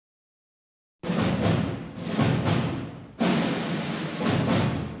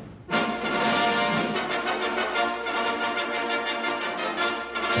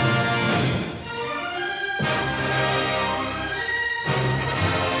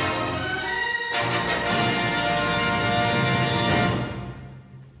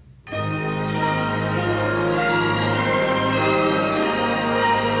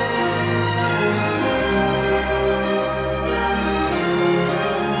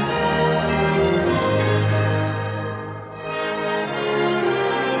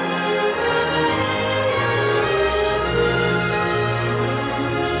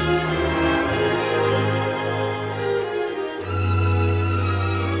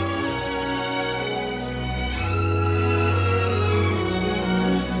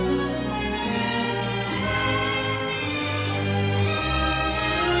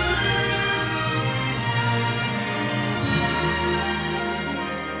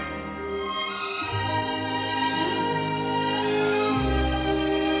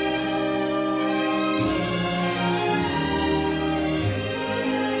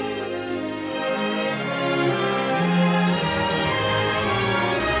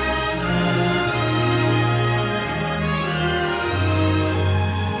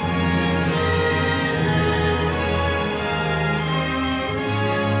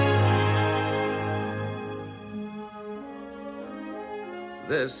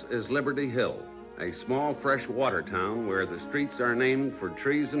This is Liberty Hill, a small freshwater town where the streets are named for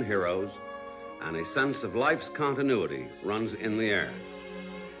trees and heroes, and a sense of life's continuity runs in the air.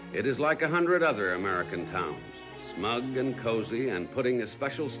 It is like 100 other American towns, smug and cozy and putting a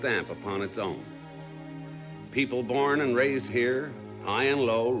special stamp upon its own. People born and raised here, high and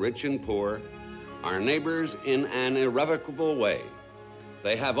low, rich and poor, are neighbors in an irrevocable way.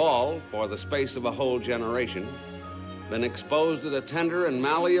 They have all, for the space of a whole generation, been exposed at a tender and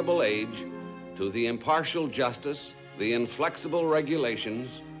malleable age to the impartial justice, the inflexible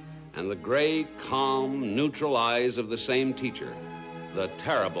regulations, and the gray, calm, neutral eyes of the same teacher, the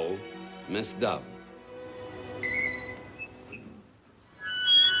terrible Miss Dove.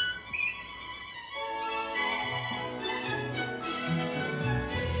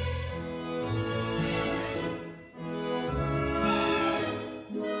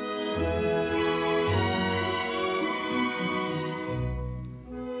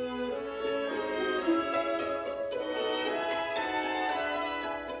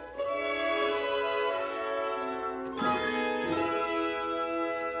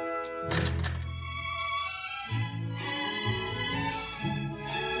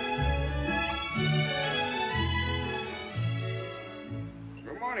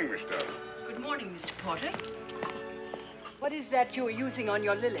 What is that you're using on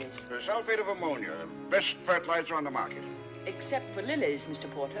your lilies? The sulfate of ammonia, best fertilizer on the market. Except for lilies, Mr.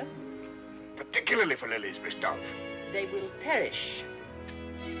 Porter. Particularly for lilies, Miss Dove. They will perish.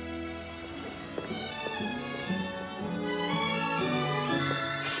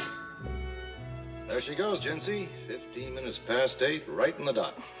 There she goes, Jinsey. 15 minutes past 8, right in the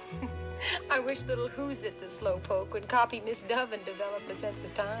dot. I wish little Who's It, the slowpoke, would copy Miss Dove and develop a sense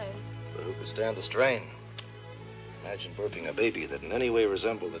of time. But who could stand the strain? Imagine birthing a baby that in any way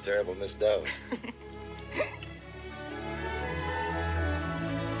resembled the terrible Miss Dove.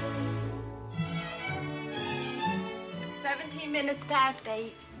 17 minutes past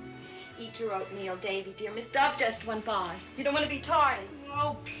 8. Eat your oatmeal, Davy, dear. Miss Dove just went by. You don't want to be tardy.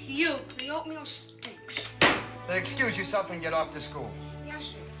 Oh, puke. The oatmeal stinks. Then excuse yourself and get off to school. Yes,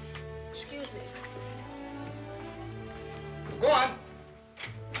 sir. Excuse me. Go on.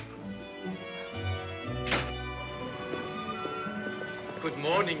 Good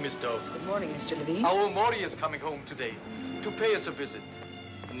morning, Miss Dove. Good morning, Mr. Levine. Our Maury is coming home today to pay us a visit.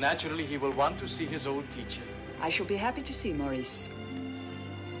 Naturally, he will want to see his old teacher. I shall be happy to see Maurice.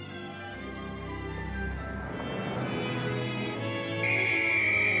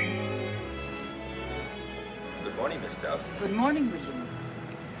 Good morning, Miss Dove. Good morning, William.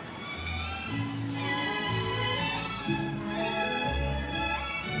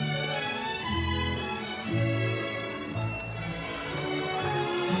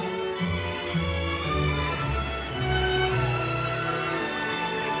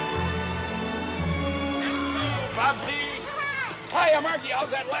 Hiya, Marky.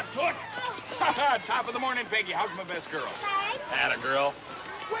 How's that left hook? Top of the morning, Peggy. How's my best girl? Atta girl.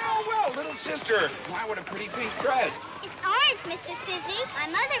 Well, little sister. Why, what a pretty pink dress. It's orange, Mr. Fizzy. My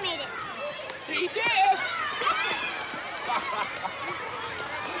mother made it. She did?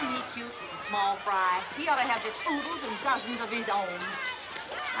 Isn't he cute, the small fry? He ought to have just oodles and dozens of his own.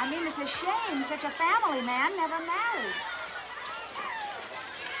 I mean, it's a shame such a family man never married.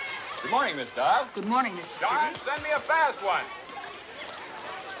 Good morning, Miss Dove. Good morning, Mr. John, Skibby. send me a fast one.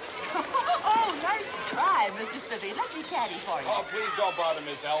 Oh, nice try, Mr. Spiffy. Let me caddy for you. Oh, please don't bother,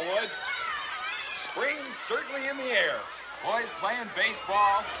 Miss Elwood. Spring's certainly in the air. Boys playing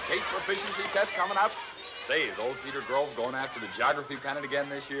baseball, state proficiency test coming up. Say, is Old Cedar Grove going after the geography pennant again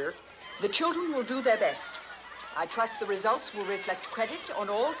this year? The children will do their best. I trust the results will reflect credit on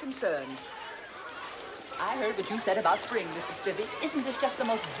all concerned. I heard what you said about spring, Mr. Spiffy. Isn't this just the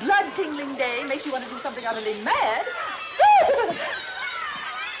most blood-tingling day? Makes you want to do something utterly mad.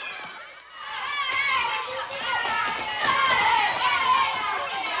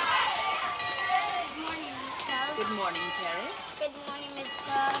 Good morning, Carrie. Good morning, Miss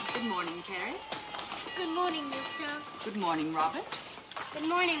Dove. Good morning, Carrie. Good morning, Miss Dove. Good morning, Robert. Good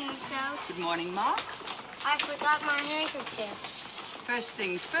morning, Miss Dove. Good morning, Mark. I forgot my handkerchief. First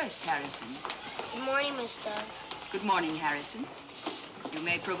things first, Harrison. Good morning, Miss Dove. Good morning, Harrison. You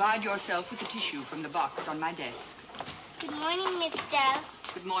may provide yourself with the tissue from the box on my desk. Good morning, Miss Dove.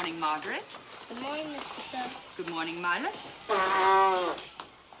 Good morning, Margaret. Good morning, Miss Dove. Good morning, Milas.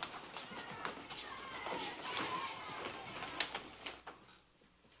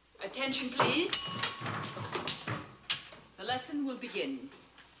 Attention, please. The lesson will begin.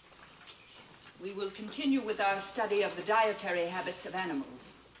 We will continue with our study of the dietary habits of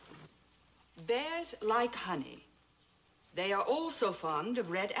animals. Bears like honey. They are also fond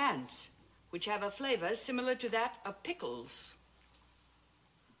of red ants, which have a flavor similar to that of pickles.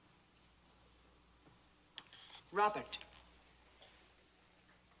 Robert,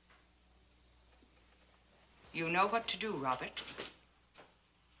 you know what to do, Robert.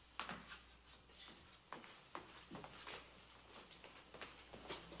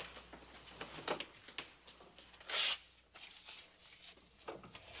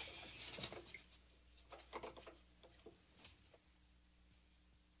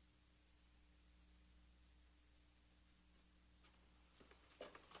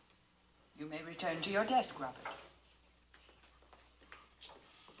 You may return to your desk, Robert.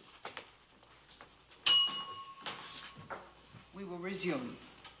 We will resume.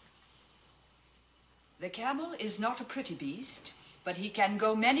 The camel is not a pretty beast, but he can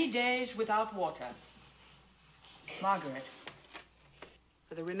go many days without water. Margaret,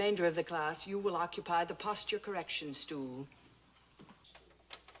 for the remainder of the class, you will occupy the posture correction stool.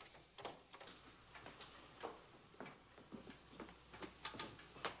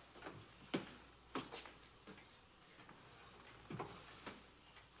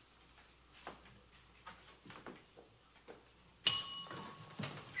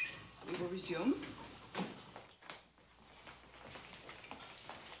 Resume.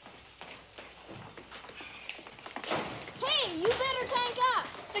 Hey, you better tank up.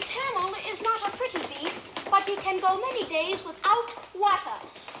 The camel is not a pretty beast, but he can go many days without water.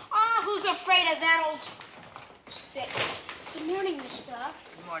 Ah, who's afraid of that old stick? Good morning, Miss Duff.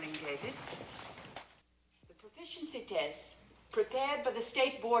 Good morning, David. The proficiency tests prepared by the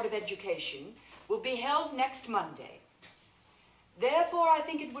State Board of Education will be held next Monday. Therefore, I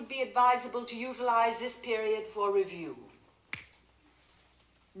think it would be advisable to utilize this period for review.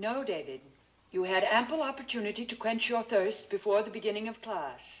 No, David. You had ample opportunity to quench your thirst before the beginning of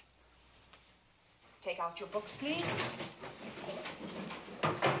class. Take out your books, please.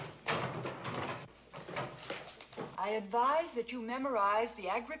 I advise that you memorize the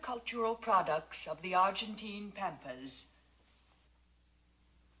agricultural products of the Argentine pampas.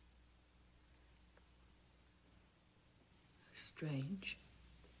 Strange,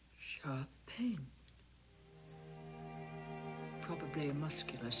 sharp pain. Probably a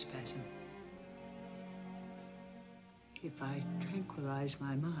muscular spasm. If I tranquilize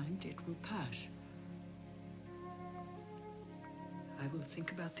my mind, it will pass. I will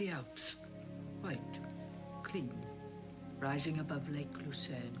think about the Alps, white, clean, rising above Lake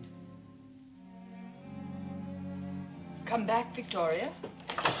Lucerne. Come back, Victoria.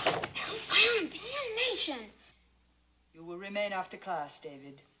 Hellfire and damnation. You will remain after class,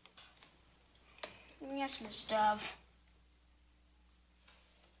 David. Yes, Miss Dove.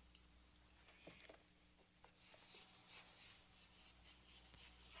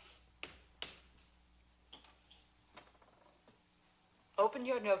 Open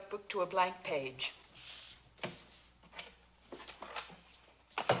your notebook to a blank page.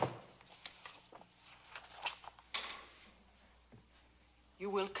 You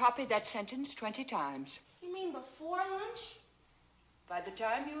will copy that sentence 20 times. You mean before lunch? By the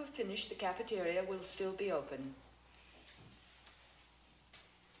time you have finished, the cafeteria will still be open.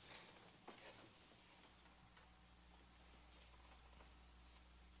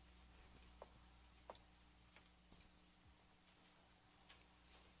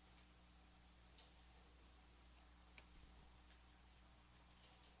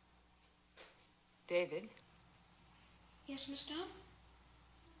 David? Yes, Miss Dove?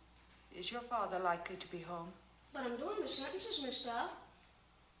 Is your father likely to be home? But I'm doing the sentences, Miss Dove.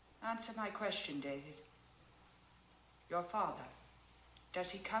 Answer my question, David. Your father, does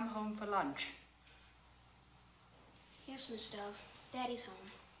he come home for lunch? Yes, Miss Dove. Daddy's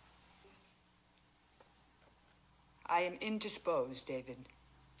home. I am indisposed, David.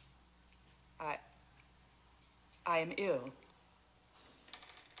 I am ill.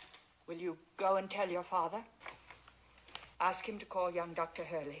 Will you go and tell your father? Ask him to call young Dr.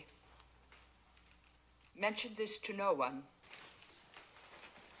 Hurley. Mention this to no one.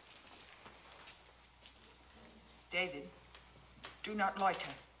 David, do not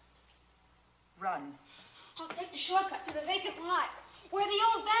loiter. Run. I'll take the shortcut to the vacant lot, where the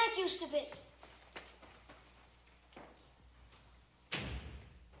old bank used to be.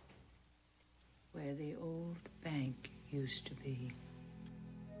 Where the old bank used to be.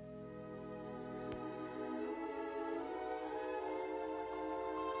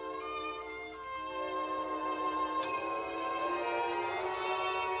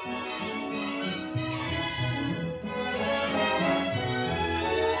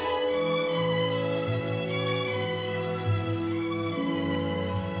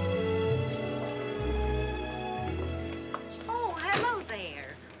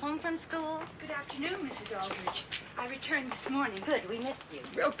 from school? Good afternoon, Mrs. Aldrich. I returned this morning. Good, we missed you.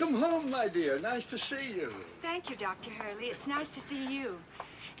 Welcome home, my dear. Nice to see you. Thank you, Dr. Hurley. It's nice to see you.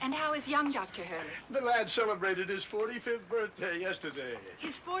 And how is young Dr. Hurley? The lad celebrated his 45th birthday yesterday.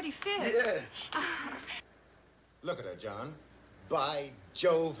 His 45th? Yes. Look at her, John. By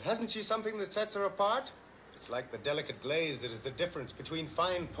Jove, hasn't she something that sets her apart? It's like the delicate glaze that is the difference between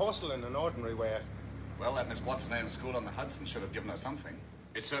fine porcelain and ordinary ware. Well, that Miss What's-her-name's school on the Hudson should have given her something.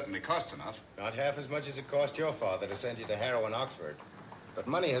 It certainly costs enough. Not half as much as it cost your father to send you to Harrow and Oxford. But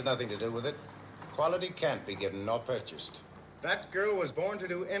money has nothing to do with it. Quality can't be given nor purchased. That girl was born to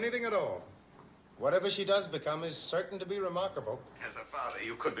do anything at all. Whatever she does become is certain to be remarkable. As a father,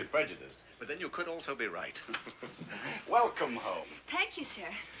 you could be prejudiced, but then you could also be right. Welcome home. Thank you, sir.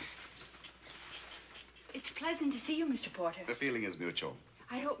 It's pleasant to see you, Mr. Porter. The feeling is mutual.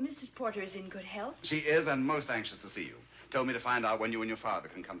 I hope Mrs. Porter is in good health. She is, and most anxious to see you. Told me to find out when you and your father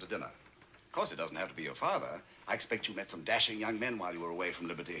can come to dinner. Of course, it doesn't have to be your father. I expect you met some dashing young men while you were away from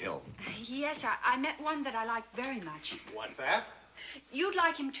Liberty Hill. Yes, I met one that I liked very much. What's that? You'd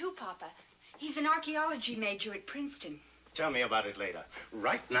like him too, Papa. He's an archaeology major at Princeton. Tell me about it later.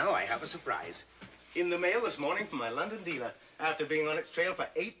 Right now, I have a surprise. In the mail this morning from my London dealer, after being on its trail for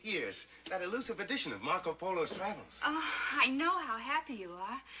 8 years, that elusive edition of Marco Polo's travels. Oh, I know how happy you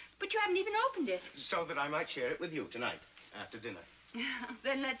are, but you haven't even opened it. So that I might share it with you tonight, after dinner.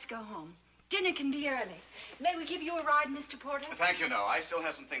 Then let's go home. Dinner can be early. May we give you a ride, Mr. Porter? Thank you, no. I still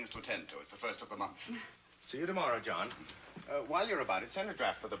have some things to attend to. It's the first of the month. See you tomorrow, John. While you're about it, send a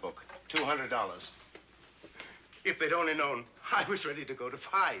draft for the book. $200. If they'd only known, I was ready to go to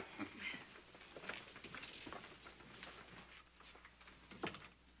 5.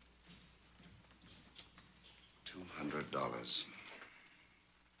 $200.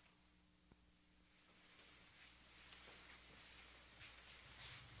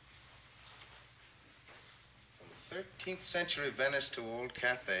 From 13th century Venice to Old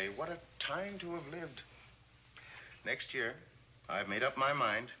Cathay, what a time to have lived. Next year, I've made up my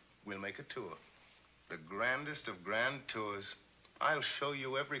mind, we'll make a tour. The grandest of grand tours. I'll show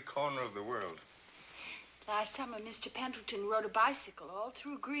you every corner of the world. Last summer, Mr. Pendleton rode a bicycle all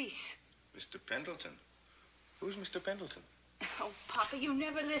through Greece. Mr. Pendleton? Who's Mr. Pendleton? Oh, Papa, you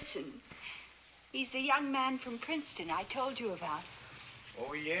never listen. He's the young man from Princeton I told you about.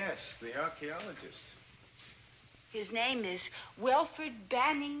 Oh, yes, the archaeologist. His name is Wilfred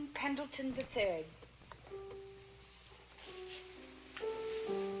Banning Pendleton III.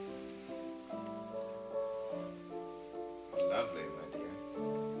 Lovely, my dear.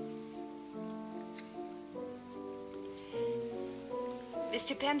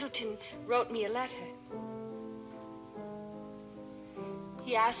 Mr. Pendleton wrote me a letter.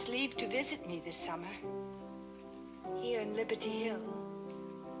 He asked leave to visit me this summer, here in Liberty Hill.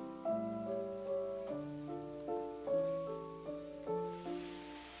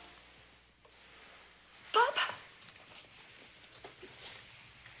 Papa!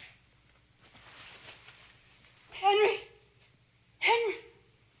 Henry! Henry!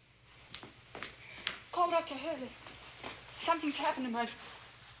 Call Dr. Hurley. Something's happened to my...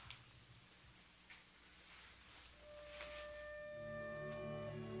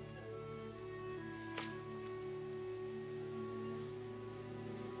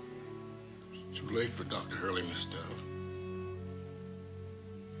 Too late for Dr. Hurley, Miss Dove.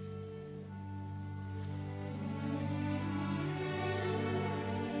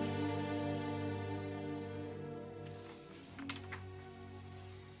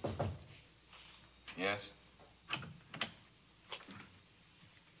 Yes?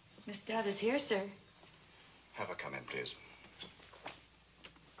 Miss Dove is here, sir. Have her come in, please.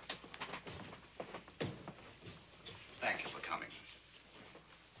 Thank you for coming.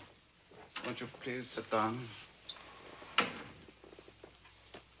 Won't you please sit down?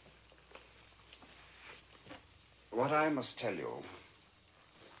 What I must tell you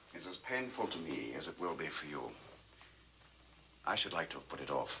is as painful to me as it will be for you. I should like to have put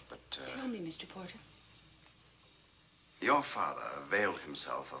it off, but... Tell me, Mr. Porter. Your father availed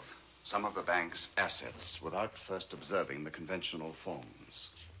himself of some of the bank's assets without first observing the conventional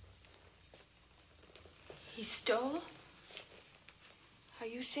forms. He stole? Are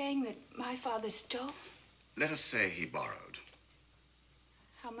you saying that my father stole? Let us say he borrowed.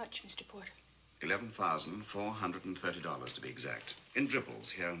 How much, Mr. Porter? $11,430 to be exact, in dribbles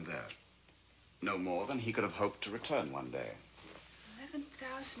here and there. No more than he could have hoped to return one day.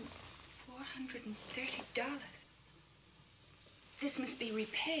 $11,430. This must be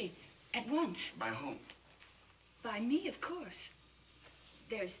repaid at once. By whom? By me, of course.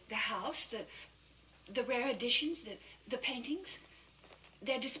 There's the house, the rare editions, the paintings.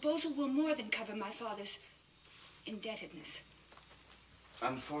 Their disposal will more than cover my father's indebtedness.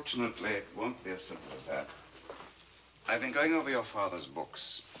 Unfortunately, it won't be as simple as that. I've been going over your father's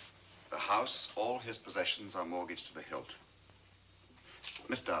books. The house, all his possessions are mortgaged to the hilt.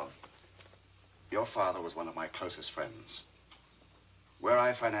 Miss Dove, your father was one of my closest friends. Were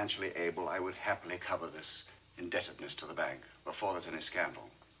I financially able, I would happily cover this indebtedness to the bank before there's any scandal.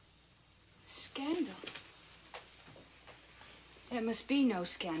 Scandal? There must be no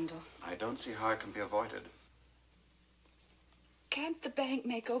scandal. I don't see how it can be avoided. Can't the bank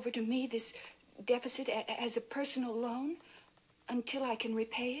make over to me this deficit as a personal loan until I can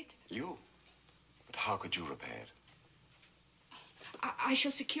repay it? You? But how could you repay it? I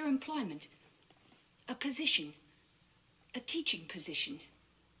shall secure employment, a position, a teaching position.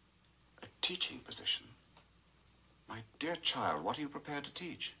 A teaching position? My dear child, what are you prepared to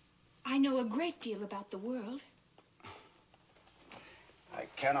teach? I know a great deal about the world. I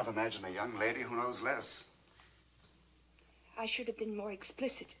cannot imagine a young lady who knows less. I should have been more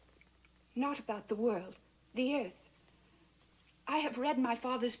explicit. Not about the world, the earth. I have read my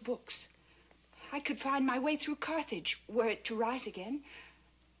father's books. I could find my way through Carthage, were it to rise again.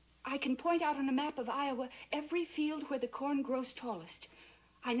 I can point out on a map of Iowa every field where the corn grows tallest.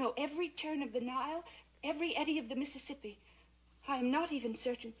 I know every turn of the Nile, every eddy of the Mississippi. I am not even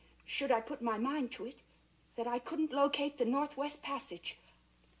certain, should I put my mind to it, that I couldn't locate the Northwest Passage.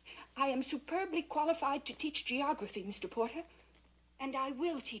 I am superbly qualified to teach geography, Mr. Porter, and I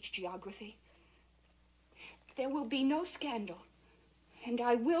will teach geography. There will be no scandal, and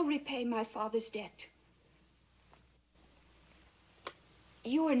I will repay my father's debt.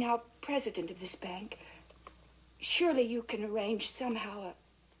 You are now president of this bank. Surely you can arrange somehow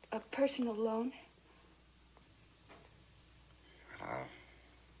a personal loan? Well,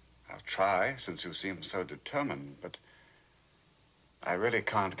 I'll try, since you seem so determined, but I really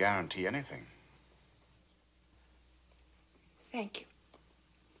can't guarantee anything. Thank you.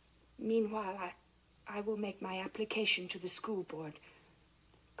 Meanwhile, I will make my application to the school board.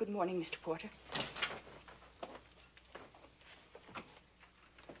 Good morning, Mr. Porter.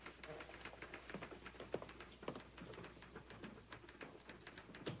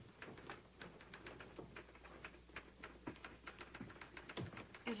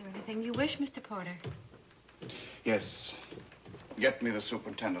 Is there anything you wish, Mr. Porter? Yes. Get me the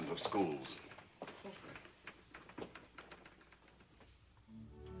superintendent of schools. Yes, sir.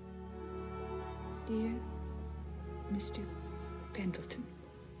 Dear Mr. Pendleton,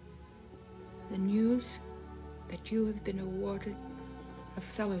 the news that you have been awarded a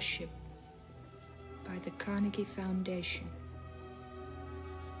fellowship by the Carnegie Foundation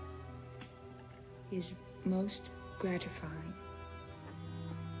is most gratifying.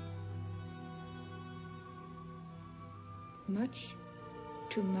 Much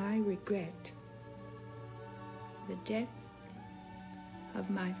to my regret, the death of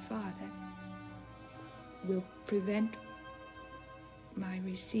my father will prevent my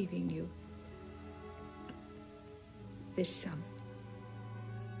receiving you this summer.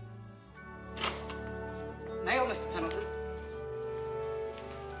 Mail, Mr. Pendleton.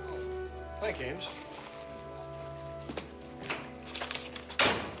 Thank you, Ames.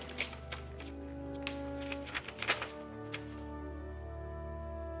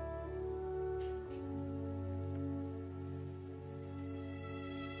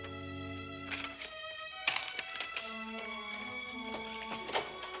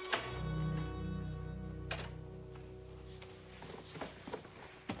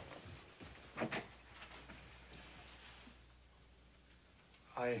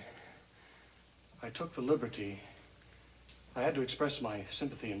 I took the liberty. I had to express my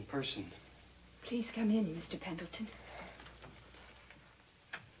sympathy in person. Please come in, Mr. Pendleton.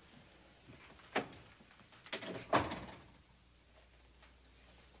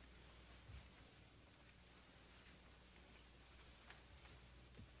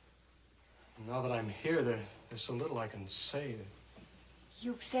 Now that I'm here, there's so little I can say.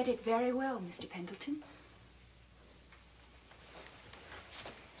 You've said it very well, Mr. Pendleton.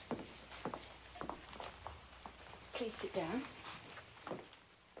 Please sit down.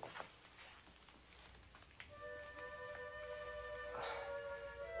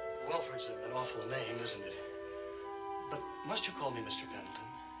 Welford's an awful name, isn't it? But must you call me Mr. Pendleton?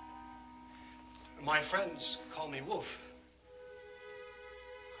 My friends call me Wolf.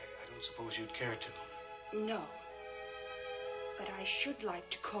 I don't suppose you'd care to. No. But I should like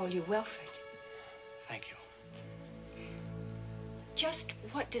to call you Welford. Thank you. Just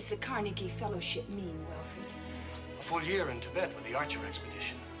what does the Carnegie Fellowship mean, Welford? A full year in Tibet with the Archer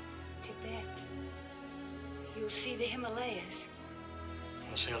expedition. Tibet. You'll see the Himalayas.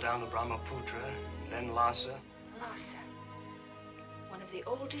 We'll sail down the Brahmaputra, and then Lhasa. Lhasa. One of the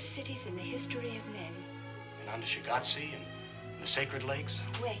oldest cities in the history of men. And on to Shigatse and the Sacred Lakes.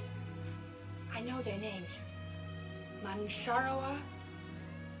 Wait. I know their names. Mansarowa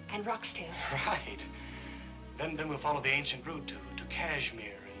and Roxtail. Right. Then we'll follow the ancient route to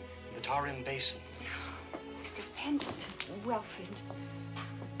Kashmir and the Tarim Basin. Mr. Pendleton, Welford,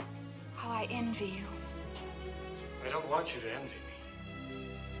 how I envy you. I don't want you to envy me.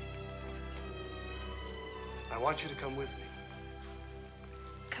 I want you to come with me.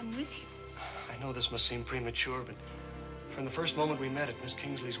 Come with you? I know this must seem premature, but from the first moment we met at Miss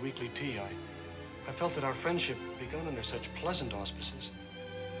Kingsley's weekly tea, I felt that our friendship, begun under such pleasant auspices,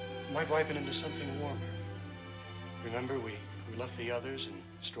 might ripen into something warmer. Remember, we left the others and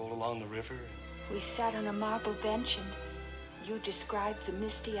strolled along the river. We sat on a marble bench and you described the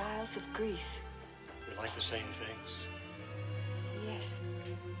misty isles of Greece. We like the same things. Yes,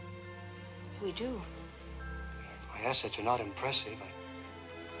 we do. My assets are not impressive.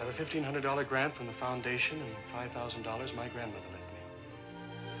 I have a $1,500 grant from the foundation and $5,000 my grandmother left me.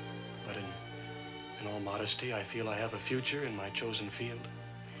 But in all modesty, I feel I have a future in my chosen field.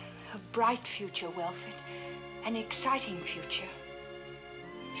 A bright future, Welford. An exciting future.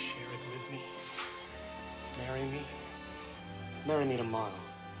 Share it with me. Marry me. Marry me tomorrow.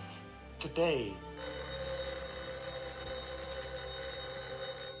 Today.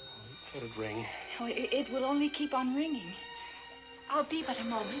 Let it ring. Oh, it will only keep on ringing. I'll be but a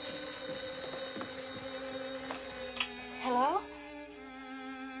moment. Hello?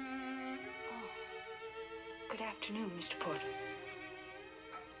 Oh, good afternoon, Mr. Porter.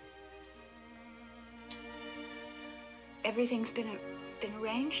 Everything's been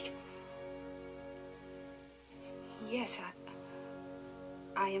arranged? Yes,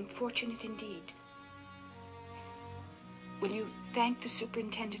 I am fortunate indeed. Will you thank the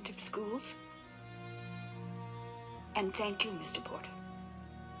superintendent of schools? And thank you, Mr. Porter.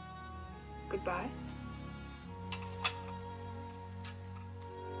 Goodbye.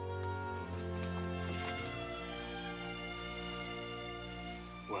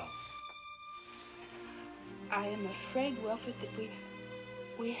 Well? I am afraid, Welford, that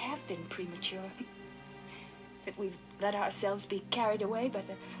we have been premature. That we've let ourselves be carried away by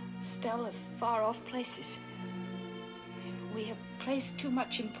the spell of far-off places. We have placed too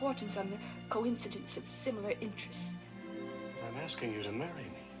much importance on the coincidence of similar interests. I'm asking you to marry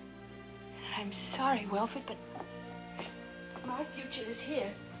me. I'm sorry, Welford, but my future is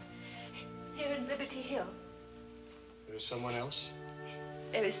here. Here in Liberty Hill. There's someone else?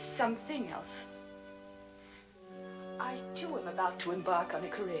 There is something else. I, too, am about to embark on a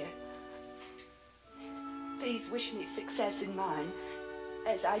career. Please wish me success in mine,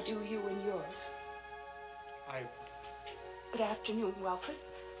 as I do you in yours. Good afternoon, Welford.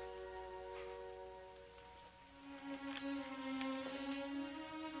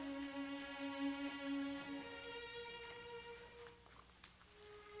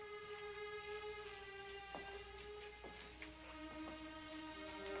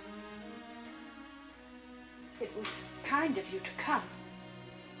 It was kind of you to come.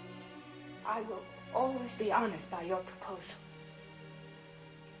 I will always be honored by your proposal.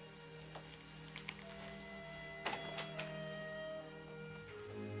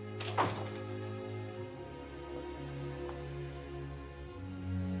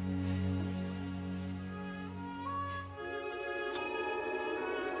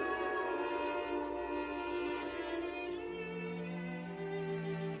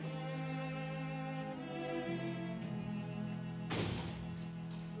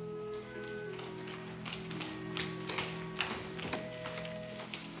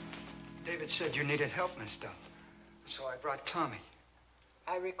 David said you needed help, Miss Dove. So I brought Tommy.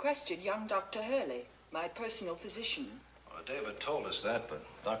 I requested young Dr. Hurley, my personal physician. Well, David told us that, but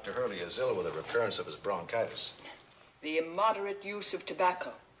Dr. Hurley is ill with a recurrence of his bronchitis. The immoderate use of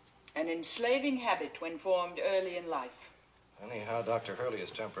tobacco, an enslaving habit when formed early in life. Anyhow, Dr. Hurley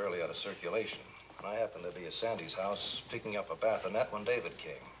is temporarily out of circulation. I happened to be at Sandy's house picking up a bassinet when David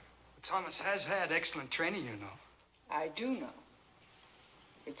came. Thomas has had excellent training, you know. I do know.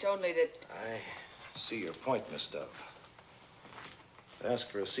 It's only that... I see your point, Miss Dove. To ask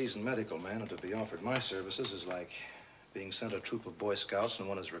for a seasoned medical man and to be offered my services is like being sent a troop of Boy Scouts and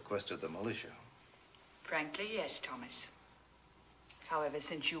one has requested the militia. Frankly, yes, Thomas. However,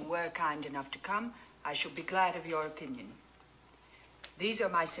 since you were kind enough to come, I shall be glad of your opinion. These are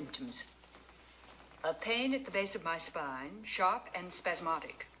my symptoms. A pain at the base of my spine, sharp and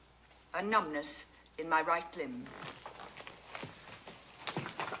spasmodic. A numbness in my right limb.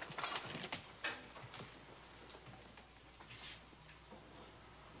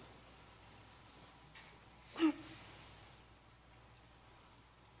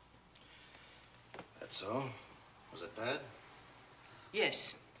 that so? Was it bad?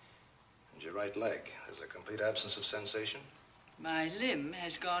 Yes. And your right leg? There's a complete absence of sensation? My limb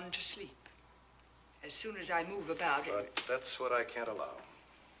has gone to sleep. As soon as I move about it. But that's what I can't allow.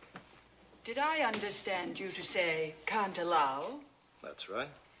 Did I understand you to say can't allow? That's right.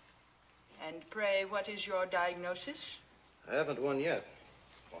 And pray, what is your diagnosis? I haven't one yet.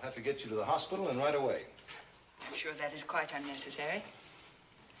 We'll have to get you to the hospital and right away. I'm sure that is quite unnecessary.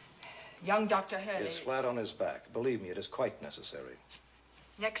 Young Dr. Hurley... He's flat on his back. Believe me, it is quite necessary.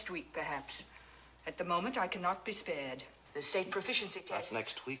 Next week, perhaps. At the moment, I cannot be spared. The state proficiency test... Not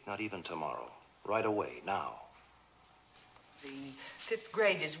next week, not even tomorrow. Right away, now. The 5th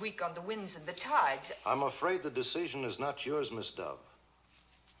grade is weak on the winds and the tides. I'm afraid the decision is not yours, Miss Dove.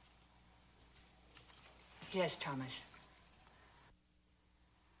 Yes, Thomas.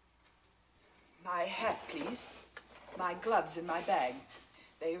 My hat, please. My gloves and my bag.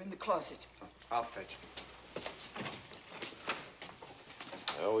 They are in the closet. I'll fetch them.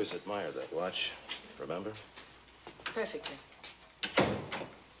 I always admired that watch. Remember? Perfectly.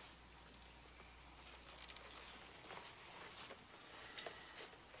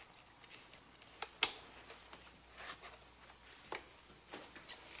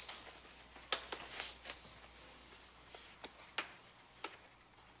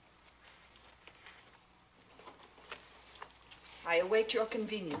 I await your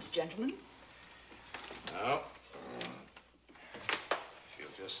convenience, gentlemen. Now, if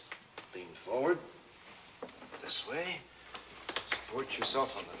you'll just lean forward this way, support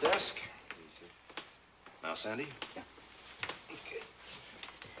yourself on the desk. Now, Sandy. Yeah. Okay.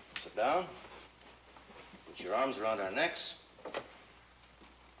 Sit down. Put your arms around our necks.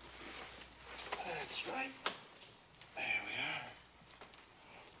 That's right. There we are.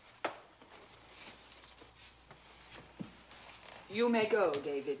 You may go,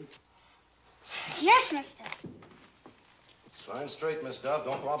 David. Yes, mister. Spine straight, Miss Dove.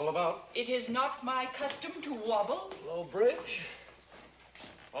 Don't wobble about. It is not my custom to wobble. Low bridge.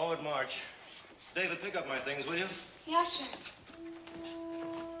 Forward march. David, pick up my things, will you? Yes, sir.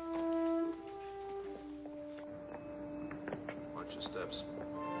 Watch your steps.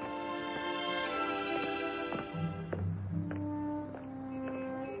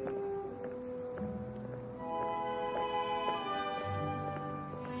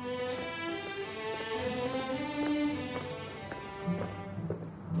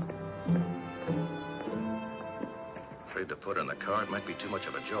 Afraid to put her in the car. It might be too much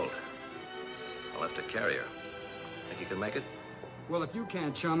of a jolt. I'll have to carry her. Think you can make it? Well, if you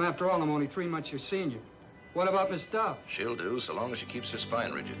can't, chum, after all, I'm only 3 months your senior. What about Miss Dove? She'll do, so long as she keeps her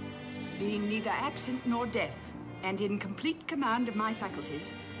spine rigid. Being neither absent nor deaf, and in complete command of my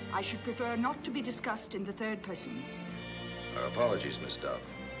faculties, I should prefer not to be discussed in the third person. Our apologies, Miss Dove.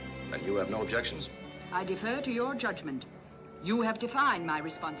 And you have no objections? I defer to your judgment. You have defined my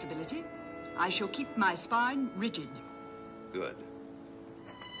responsibility. I shall keep my spine rigid. Good.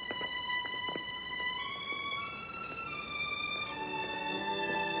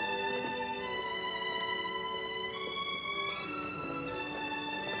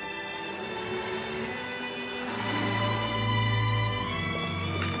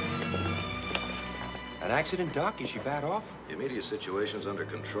 An accident, Doc? Is she bad off? The immediate situation's under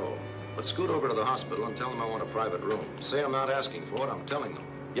control. But scoot over to the hospital and tell them I want a private room. Say I'm not asking for it, I'm telling them.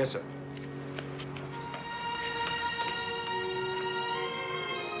 Yes, sir.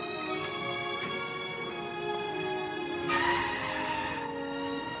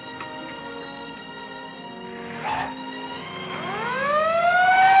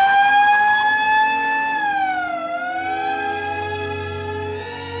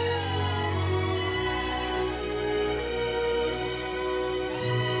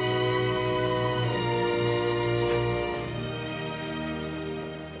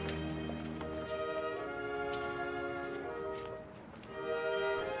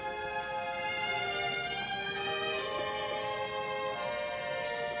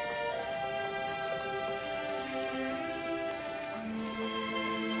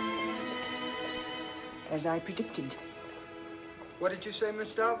 As I predicted. What did you say,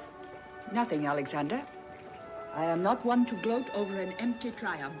 Miss Dove? Nothing, Alexander. I am not one to gloat over an empty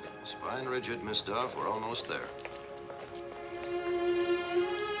triumph. Spine rigid, Miss Dove. We're almost there.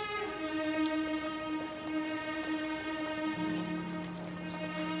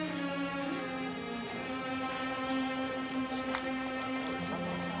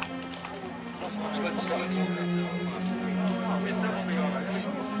 Let's go. Miss Dove will be all right.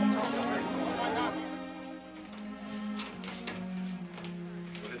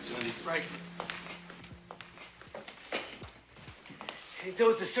 Go ahead, Sandy. Right.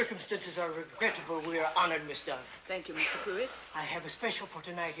 Though the circumstances are regrettable, we are honored, Miss Dove. Thank you, Mr. Pruitt. I have a special for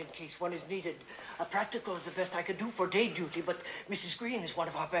tonight in case one is needed. A practical is the best I could do for day duty, but Mrs. Green is one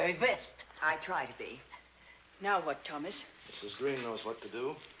of our very best. I try to be. Now what, Thomas? Mrs. Green knows what to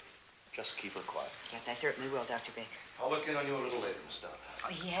do. Just keep her quiet. Yes, I certainly will, Dr. Baker. I'll look in on you a little later, Miss Dove. Oh,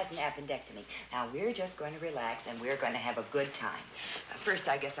 he has an appendectomy. Now, we're just going to relax, and we're going to have a good time. First,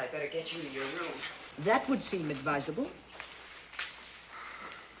 I guess I better get you to your room. That would seem advisable.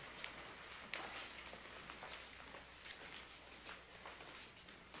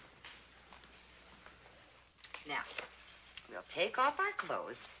 Now, we'll take off our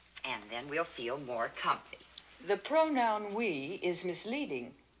clothes, and then we'll feel more comfy. The pronoun we is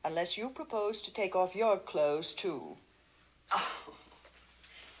misleading, unless you propose to take off your clothes, too. Oh,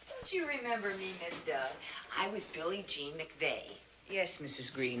 don't you remember me, Miss Dove? I was Billie Jean McVeigh. Yes,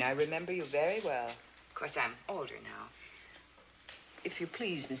 Mrs. Green, I remember you very well. Of course, I'm older now. If you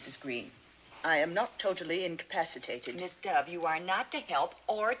please, Mrs. Green, I am not totally incapacitated. Miss Dove, you are not to help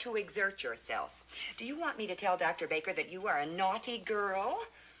or to exert yourself. Do you want me to tell Dr. Baker that you are a naughty girl?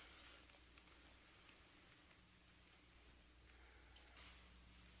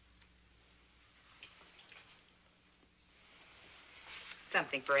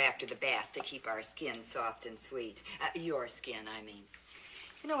 Something for after the bath to keep our skin soft and sweet. Your skin, I mean.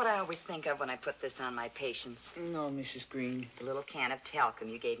 You know what I always think of when I put this on my patients? No, Mrs. Green. The little can of talcum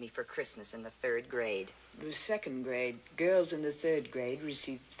you gave me for Christmas in the 3rd grade. The 2nd grade. Girls in the 3rd grade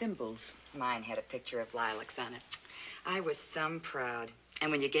received thimbles. Mine had a picture of lilacs on it. I was some proud. And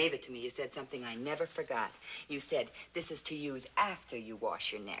when you gave it to me, you said something I never forgot. You said, this is to use after you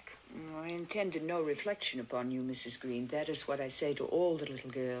wash your neck. I intended no reflection upon you, Mrs. Green. That is what I say to all the little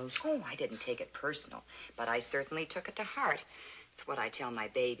girls. Oh, I didn't take it personal, but I certainly took it to heart. It's what I tell my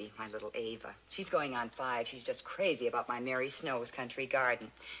baby, my little Ava. She's going on 5. She's just crazy about my Mary Snow's country garden.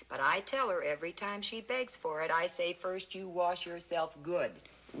 But I tell her every time she begs for it, I say, first you wash yourself good.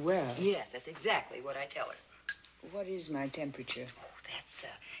 Well... Yes, that's exactly what I tell her. What is my temperature? Oh, that's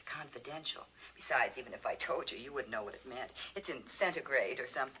confidential. Besides, even if I told you, you wouldn't know what it meant. It's in centigrade or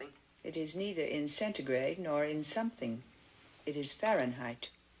something. It is neither in centigrade nor in something. It is Fahrenheit.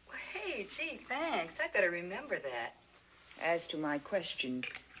 Well, hey, gee, thanks. I better remember that. As to my question,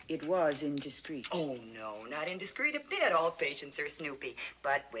 it was indiscreet. Oh, no, not indiscreet a bit. All patients are snoopy.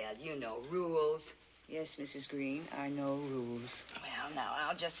 But, well, you know, rules. Yes, Mrs. Green, I know rules. Well, now,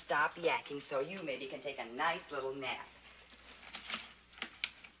 I'll just stop yakking so you maybe can take a nice little nap.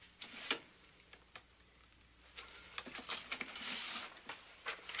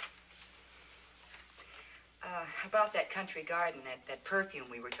 About that country garden, that perfume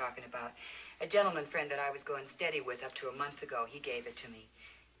we were talking about. A gentleman friend that I was going steady with up to a month ago, he gave it to me.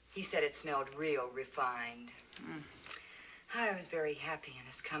 He said it smelled real refined. I was very happy in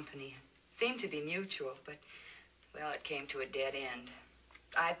his company. It seemed to be mutual, but, well, it came to a dead end.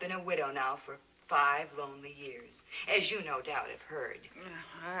 I've been a widow now for 5 lonely years, as you no doubt have heard.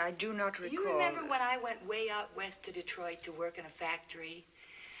 I do not recall. You remember when I went way out west to Detroit to work in a factory?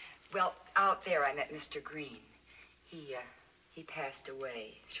 Well, out there I met Mr. Green. He passed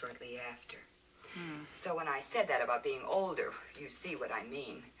away shortly after. So when I said that about being older, you see what I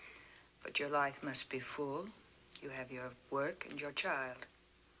mean. But your life must be full. You have your work and your child.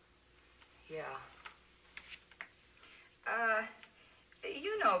 Yeah.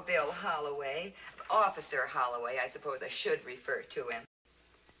 You know Bill Holloway. Officer Holloway, I suppose I should refer to him.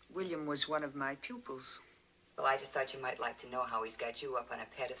 William was one of my pupils. Well, I just thought you might like to know how he's got you up on a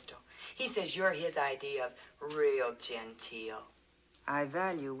pedestal. He says you're his idea of real genteel. I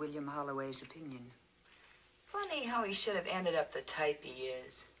value William Holloway's opinion. Funny how he should have ended up the type he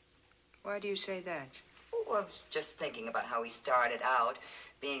is. Why do you say that? Oh, I was just thinking about how he started out,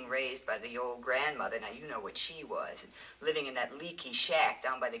 being raised by the old grandmother. Now, you know what she was, and living in that leaky shack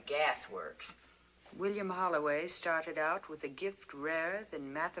down by the gas works. William Holloway started out with a gift rarer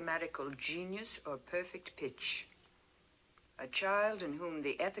than mathematical genius or perfect pitch. A child in whom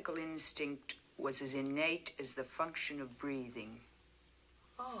the ethical instinct was as innate as the function of breathing.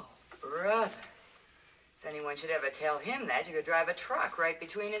 Oh, brother. If anyone should ever tell him that, you could drive a truck right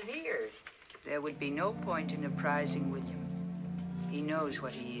between his ears. There would be no point in apprising William. He knows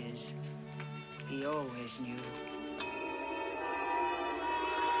what he is. He always knew.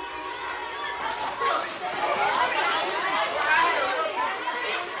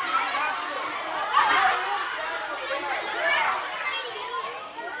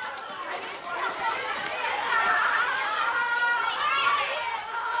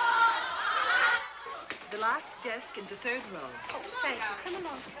 The last desk in the 3rd row. Oh, thank you. Come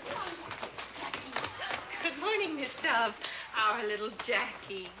along. Good morning, Miss Dove. Our little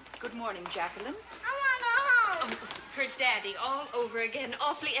Jackie. Good morning, Jacqueline. I want to go home. Her daddy all over again.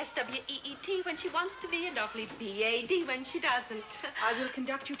 Awfully S-W-E-E-T when she wants to be and awfully B-A-D when she doesn't. I will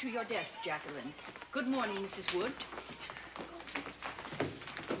conduct you to your desk, Jacqueline. Good morning, Mrs. Wood.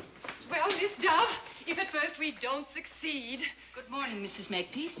 Well, Miss Dove, if at first we don't succeed. Good morning, Mrs.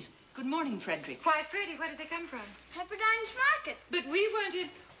 Makepeace. Good morning, Frederick. Why, Freddie, where did they come from? Pepperdine's Market. But we wanted...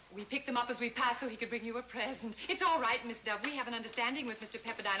 We picked them up as we passed so he could bring you a present. It's all right, Miss Dove. We have an understanding with Mr.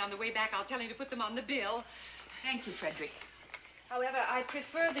 Pepperdine. On the way back, I'll tell him to put them on the bill. Thank you, Frederick. However, I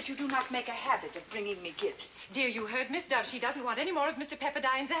prefer that you do not make a habit of bringing me gifts. Dear, you heard Miss Dove. She doesn't want any more of Mr.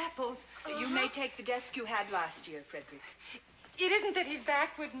 Pepperdine's apples. You may take the desk you had last year, Frederick. It isn't that he's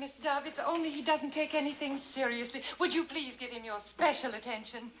backward, Miss Dove. It's only he doesn't take anything seriously. Would you please give him your special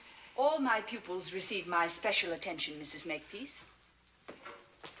attention? All my pupils receive my special attention, Mrs. Makepeace.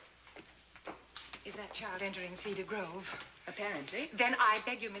 Is that child entering Cedar Grove? Apparently. Then I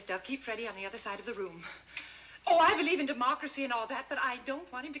beg you, Miss Dove, keep Freddie on the other side of the room. Oh, I believe in democracy and all that, but I don't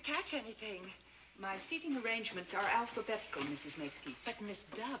want him to catch anything. My seating arrangements are alphabetical, Mrs. Makepeace. But, Miss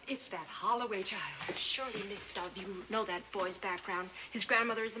Dove, it's that Holloway child. Surely, Miss Dove, you know that boy's background. His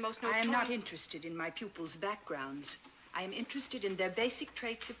grandmother is the most notorious... I am not interested in my pupils' backgrounds. I am interested in their basic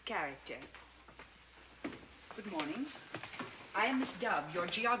traits of character. Good morning. I am Miss Dove, your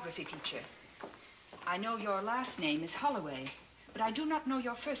geography teacher. I know your last name is Holloway, but I do not know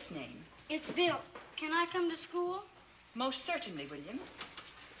your first name. It's Bill. Can I come to school? Most certainly, William.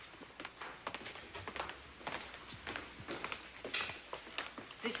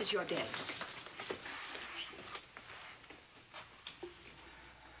 This is your desk.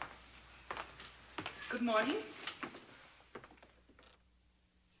 Good morning.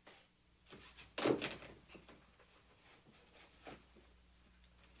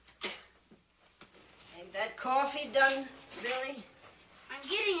 Ain't that coffee done, Billy? I'm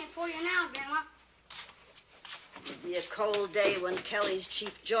getting it for you now, Grandma. It'll be a cold day when Kelly's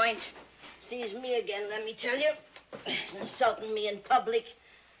cheap joint sees me again, let me tell you. Insulting me in public.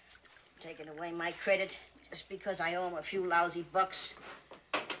 Taking away my credit just because I owe him a few lousy bucks.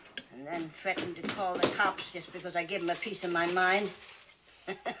 And then threatening to call the cops just because I give him a piece of my mind.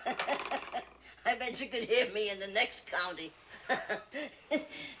 I bet you could hear me in the next county.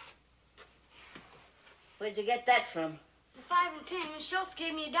 Where'd you get that from? The 5 and 10, Miss Schultz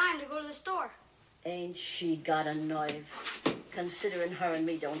gave me a dime to go to the store. Ain't she got a nerve? Considering her and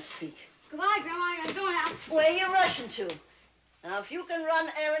me don't speak. Goodbye, Grandma. I gotta go now. Where you rushing to? Now, if you can run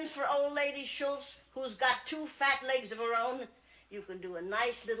errands for old lady Schultz, who's got 2 fat legs of her own, you can do a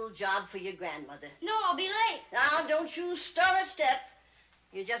nice little job for your grandmother. No, I'll be late. Now, don't you stir a step.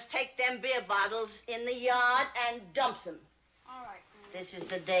 You just take them beer bottles in the yard and dump them. All right. This is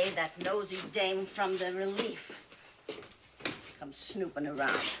the day that nosy dame from the Relief comes snooping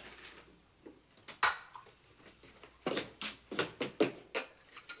around.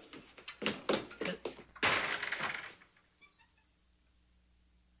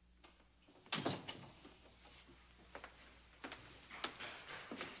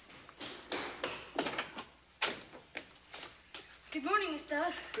 Good morning, Miss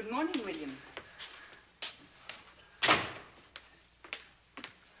Dove. Good morning, William.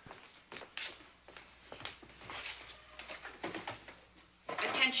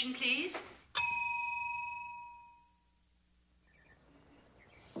 Attention, please.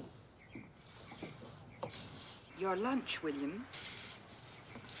 Your lunch, William.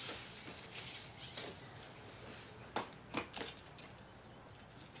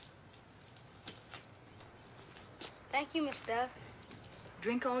 Thank you, Miss Dove.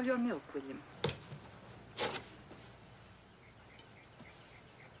 Drink all your milk, William.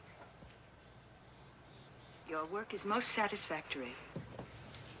 Your work is most satisfactory.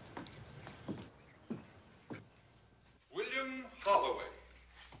 William Holloway.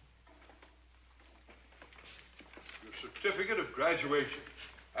 Your certificate of graduation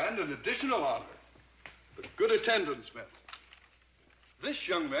and an additional honor, the good attendance medal. This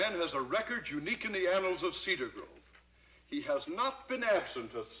young man has a record unique in the annals of Cedar Grove. He has not been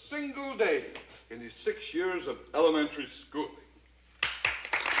absent a single day in his 6 years of elementary schooling.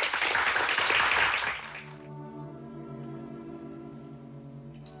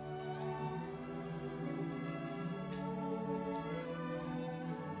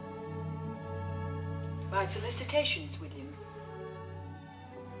 My felicitations, William.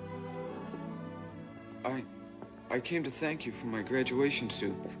 I came to thank you for my graduation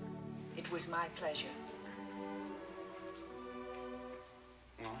suit. It was my pleasure.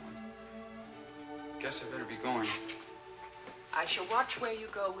 Well, I guess I better be going. I shall watch where you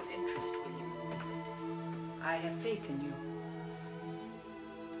go with interest, William. I have faith in you.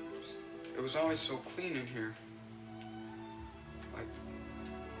 It was always so clean in here.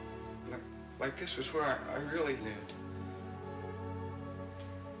 Like this was where I really lived.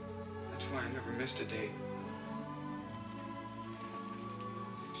 That's why I never missed a day.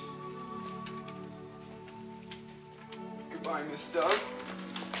 Goodbye, Miss Dove.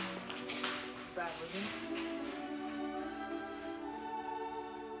 Goodbye, William.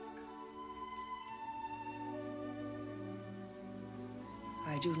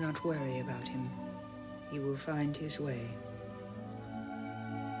 I do not worry about him. He will find his way.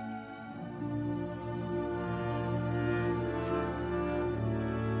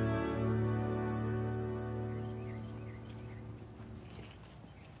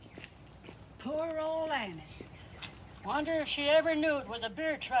 Poor old Annie. Wonder if she ever knew it was a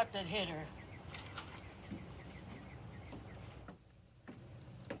beer truck that hit her.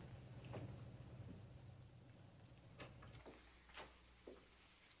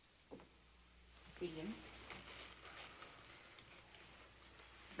 William,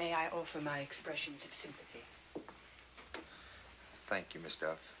 may I offer my expressions of sympathy? Thank you, Miss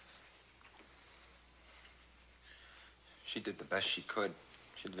Dove. She did the best she could.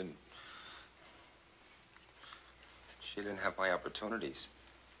 She didn't have my opportunities.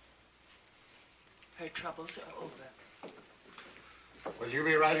 Her troubles are over. Will you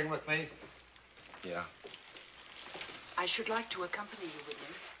be riding with me? Yeah. I should like to accompany you,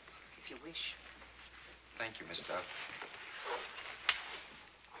 William, if you wish. Thank you, Miss Dove.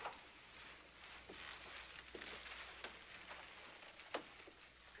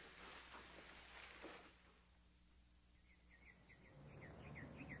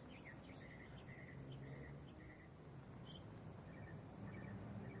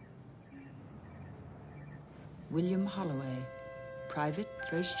 William Holloway, private,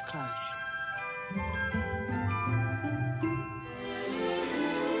 first class.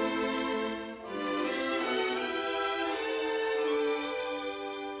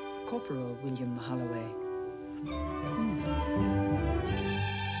 Corporal William Holloway.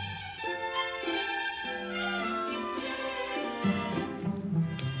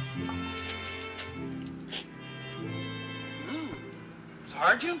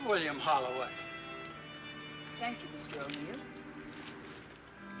 Sergeant William Holloway. Thank you, Mr. O'Neill.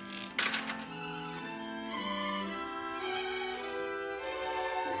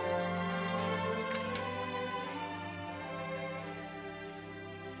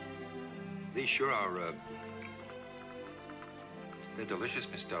 These sure are, they're delicious,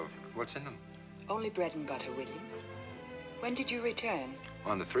 Miss Dove. What's in them? Only bread and butter, William. When did you return?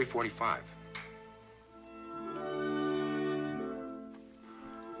 On the 3:45.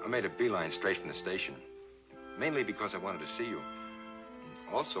 I made a beeline straight from the station, mainly because I wanted to see you.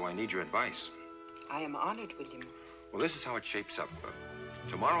 Also, I need your advice. I am honored, William. Well, this is how it shapes up.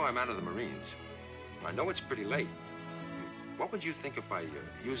 Tomorrow I'm out of the Marines. I know it's pretty late. What would you think if I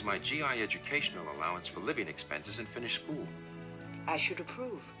use my GI educational allowance for living expenses and finish school? I should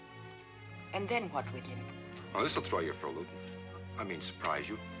approve. And then what, William? Oh, this'll throw you for a loop. I mean, surprise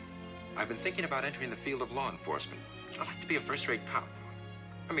you. I've been thinking about entering the field of law enforcement. I'd like to be a first-rate cop.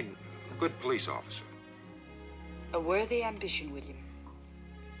 I mean, a good police officer. A worthy ambition, William.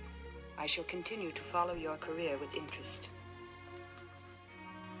 I shall continue to follow your career with interest.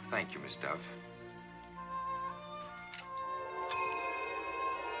 Thank you, Miss Dove.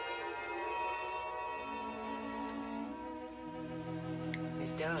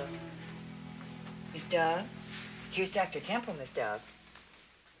 Miss Dove. Miss Dove? Here's Dr. Temple, Miss Dove.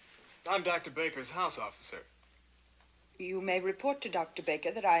 I'm Dr. Baker's house officer. You may report to Dr.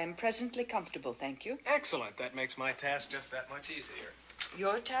 Baker that I am presently comfortable, thank you. Excellent. That makes my task just that much easier.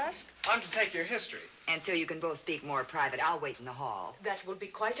 Your task? I'm to take your history. And so you can both speak more private. I'll wait in the hall. That will be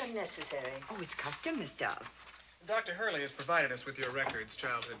quite unnecessary. Oh, it's custom, Miss Dove. Dr. Hurley has provided us with your records,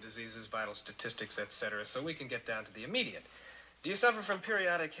 childhood diseases, vital statistics, etc., so we can get down to the immediate. Do you suffer from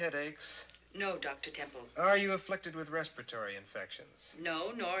periodic headaches? No, Dr. Temple. Are you afflicted with respiratory infections?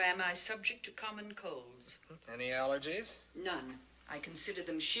 No, nor am I subject to common colds. Any allergies? None. I consider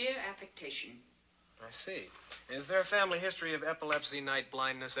them sheer affectation. I see. Is there a family history of epilepsy, night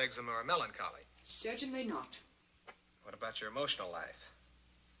blindness, eczema, or melancholy? Certainly not. What about your emotional life?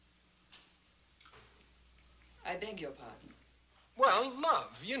 I beg your pardon. Well,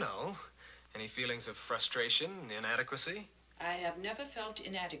 love, you know. Any feelings of frustration, inadequacy? I have never felt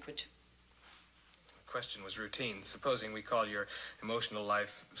inadequate. The question was routine. Supposing we call your emotional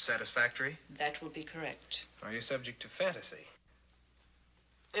life satisfactory? That will be correct. Are you subject to fantasy?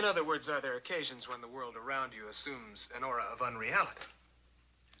 In other words, are there occasions when the world around you assumes an aura of unreality?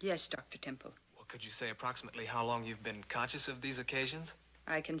 Yes, Dr. Temple. Well, could you say approximately how long you've been conscious of these occasions?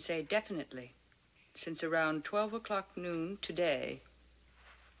 I can say definitely. Since around 12 o'clock noon today.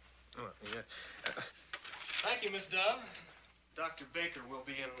 Oh, yeah. Thank you, Miss Dove. Dr. Baker will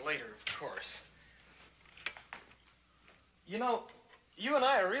be in later, of course. You know, you and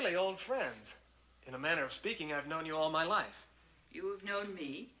I are really old friends. In a manner of speaking, I've known you all my life. You have known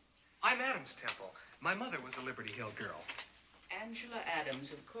me? I'm Adams Temple. My mother was a Liberty Hill girl. Angela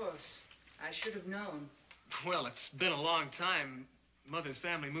Adams, of course. I should have known. Well, it's been a long time. Mother's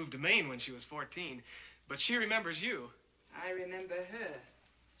family moved to Maine when she was 14, but she remembers you. I remember her.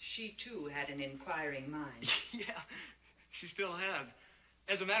 She, too, had an inquiring mind. Yeah, she still has.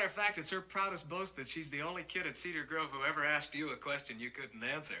 As a matter of fact, it's her proudest boast that she's the only kid at Cedar Grove who ever asked you a question you couldn't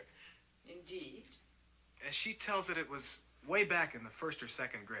answer. Indeed. As she tells it, it was way back in the 1st or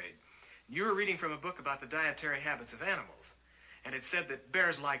 2nd grade. You were reading from a book about the dietary habits of animals. And it said that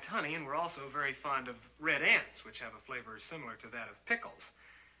bears liked honey and were also very fond of red ants, which have a flavor similar to that of pickles.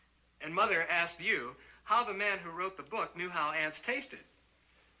 And Mother asked you how the man who wrote the book knew how ants tasted.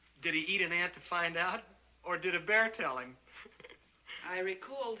 Did he eat an ant to find out, or did a bear tell him? I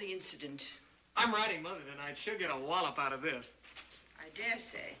recall the incident. I'm writing Mother tonight. She'll get a wallop out of this. I dare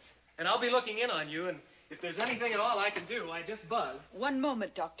say. And I'll be looking in on you, and if there's anything at all I can do, I just buzz. One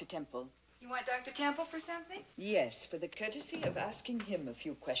moment, Dr. Temple. You want Dr. Temple for something? Yes, for the courtesy of asking him a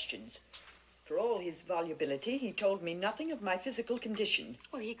few questions. For all his volubility, he told me nothing of my physical condition.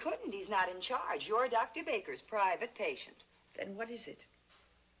 Well, he couldn't. He's not in charge. You're Dr. Baker's private patient. Then what is it?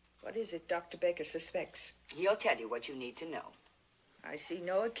 What is it Dr. Baker suspects? He'll tell you what you need to know. I see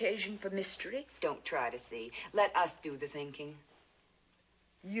no occasion for mystery. Don't try to see. Let us do the thinking.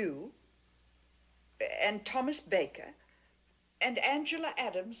 You? And Thomas Baker? And Angela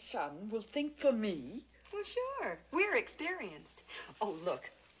Adams' son will think for me? Well, sure. We're experienced. Oh,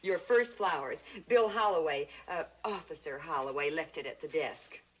 look. Your first flowers. Bill Holloway, Officer Holloway, left it at the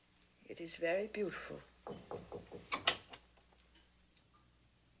desk. It is very beautiful.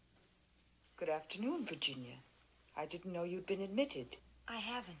 Good afternoon, Virginia. I didn't know you'd been admitted. I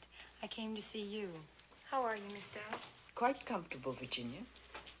haven't. I came to see you. How are you, Miss Dove? Quite comfortable, Virginia.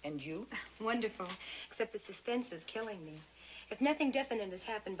 And you? Wonderful, except the suspense is killing me. If nothing definite has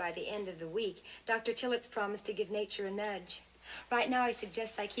happened by the end of the week, Dr. Tillett's promised to give nature a nudge. Right now, he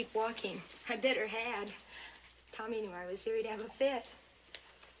suggests I keep walking. I better had. Tommy knew I was here, he'd have a fit.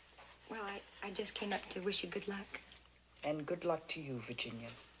 Well, I just came up to wish you good luck. And good luck to you, Virginia.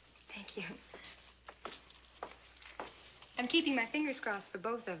 Thank you. I'm keeping my fingers crossed for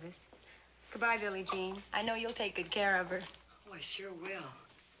both of us. Goodbye, Billie Jean. I know you'll take good care of her. Oh, I sure will.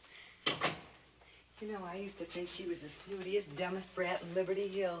 You know, I used to think she was the snootiest, dumbest brat in Liberty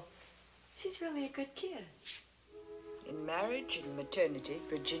Hill. She's really a good kid. In marriage and maternity,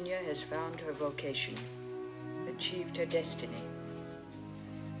 Virginia has found her vocation, achieved her destiny.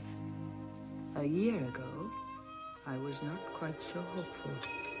 A year ago, I was not quite so hopeful.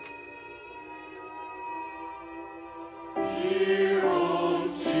 Dear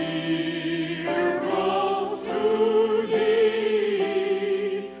old Cedar Grove to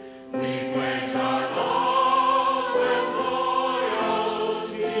thee, we pledge our love and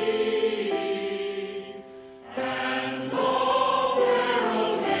loyalty, and though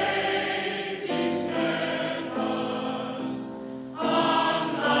peril may beset us, on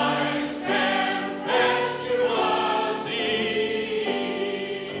life's tempestuous sea,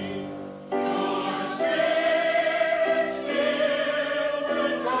 your spirit still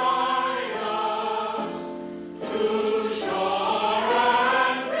will guide us to shore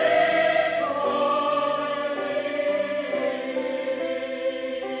and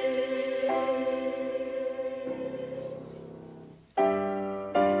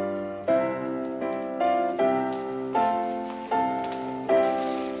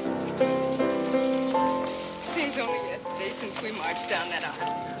Seems only yesterday since we marched down that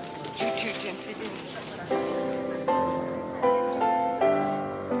aisle. You too, Jency, didn't you?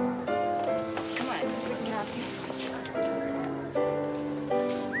 Come on, quick now,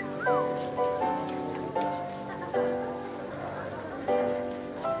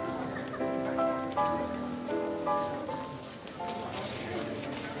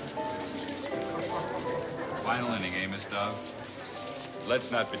 Final inning, eh, Miss Dove? Let's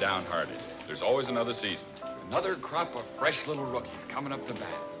not be downhearted. There's always another season. Another crop of fresh little rookies coming up to bat.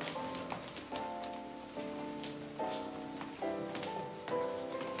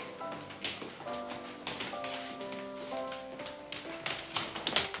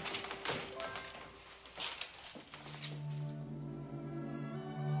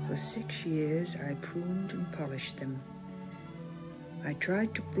 For 6 years, I pruned and polished them. I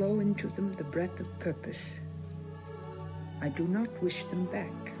tried to blow into them the breath of purpose. I do not wish them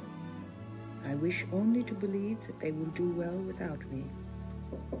back. I wish only to believe that they will do well without me.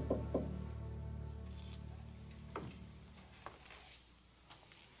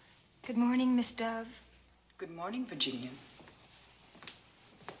 Good morning, Miss Dove. Good morning, Virginia.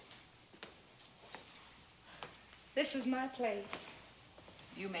 This was my place.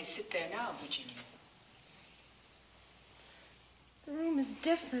 You may sit there now, Virginia. The room is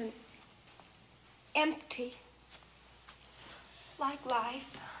different. Empty. Like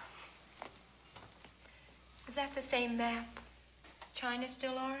life. Is that the same map? Is China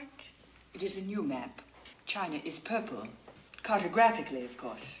still orange? It is a new map. China is purple. Cartographically, of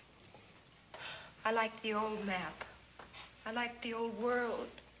course. I like the old map. I like the old world.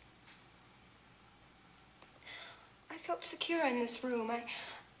 I felt secure in this room.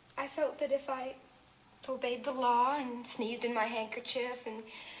 I felt that if I obeyed the law and sneezed in my handkerchief and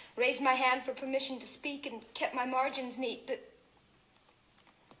raised my hand for permission to speak and kept my margins neat,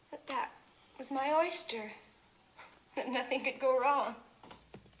 that was my oyster. That nothing could go wrong.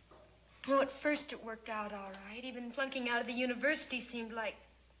 Well, at first it worked out all right. Even flunking out of the university seemed like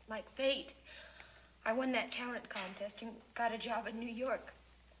fate. I won that talent contest and got a job in New York,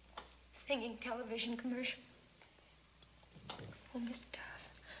 singing television commercials. Oh, Miss Dove,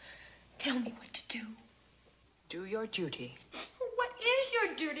 tell me what to do. Do your duty. What is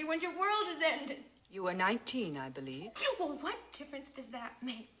your duty when your world is ended? You are 19, I believe. Well, what difference does that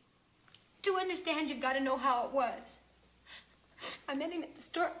make? To understand, you've got to know how it was. I met him at the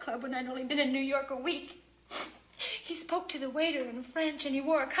Stork Club when I'd only been in New York a week. He spoke to the waiter in French, and he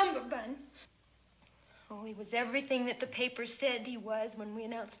wore a cummerbund. Oh, he was everything that the papers said he was when we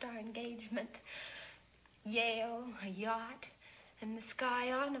announced our engagement. Yale, a yacht, and the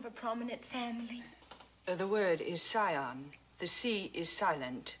scion of a prominent family. The word is scion. The C is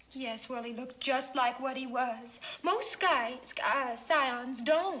silent. Yes, well, he looked just like what he was. Most scions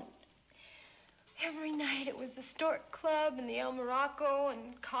don't. Every night it was the Stork Club and the El Morocco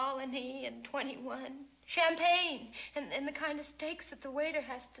and Colony and 21. Champagne and the kind of steaks that the waiter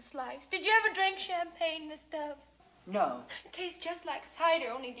has to slice. Did you ever drink champagne, Miss Dove? No. It tastes just like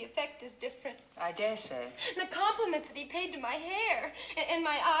cider, only the effect is different. I dare say. The compliments that he paid to my hair and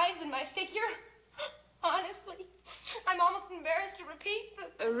my eyes and my figure. Honestly, I'm almost embarrassed to repeat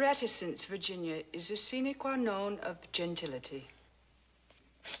the... Reticence, Virginia, is a sine qua non of gentility.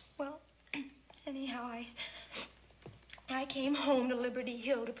 Well, anyhow, I came home to Liberty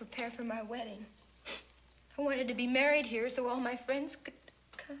Hill to prepare for my wedding. I wanted to be married here so all my friends could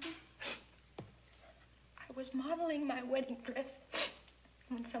come. I was modeling my wedding dress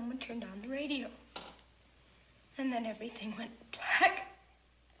when someone turned on the radio. And then everything went black.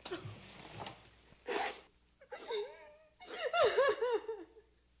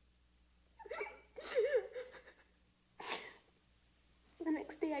 The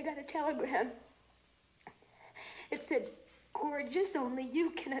next day I got a telegram. It said, "Gorgeous, only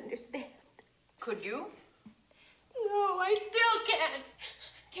you can understand." Could you? No, I still can't.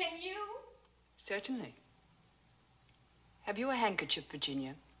 Can you? Certainly. Have you a handkerchief,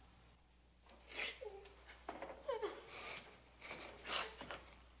 Virginia?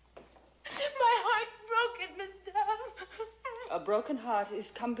 My heart's broken, Miss Dove. A broken heart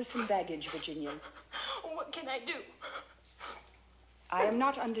is cumbersome baggage, Virginia. What can I do? I am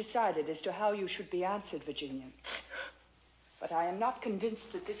not undecided as to how you should be answered, Virginia. But I am not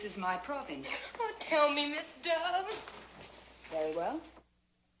convinced that this is my province. Oh, tell me, Miss Dove. Very well.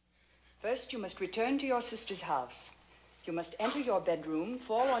 First, you must return to your sister's house. You must enter your bedroom,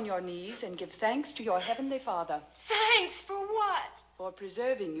 fall on your knees, and give thanks to your heavenly Father. Thanks for what? For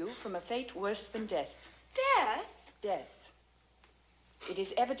preserving you from a fate worse than death. Death? Death. It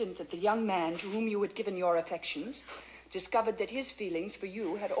is evident that the young man to whom you had given your affections discovered that his feelings for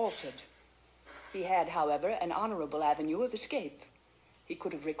you had altered. He had, however, an honorable avenue of escape. He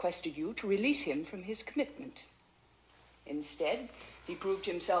could have requested you to release him from his commitment. Instead, he proved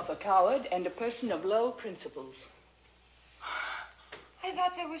himself a coward and a person of low principles. I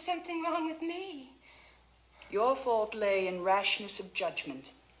thought there was something wrong with me. Your fault lay in rashness of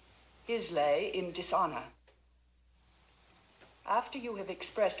judgment. His lay in dishonor. After you have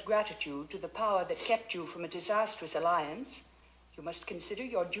expressed gratitude to the power that kept you from a disastrous alliance, you must consider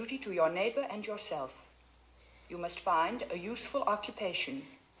your duty to your neighbor and yourself. You must find a useful occupation.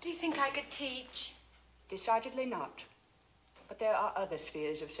 Do you think I could teach? Decidedly not. But there are other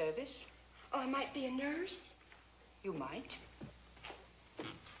spheres of service. Oh, I might be a nurse? You might.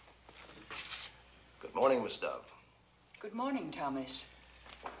 Good morning, Miss Dove. Good morning, Thomas.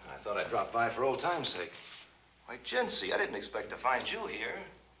 I thought I'd drop by for old time's sake. Why, Jency, I didn't expect to find you here.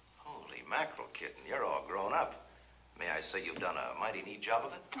 Holy mackerel, kitten, you're all grown up. May I say you've done a mighty neat job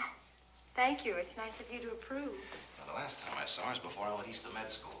of it? Thank you. It's nice of you to approve. Well, the last time I saw her was before I went east to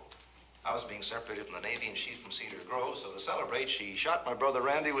med school. I was being separated from the Navy and she's from Cedar Grove, so to celebrate, she shot my brother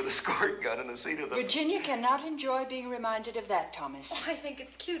Randy with a squirt gun in the seat of the... Virginia cannot enjoy being reminded of that, Thomas. Oh, I think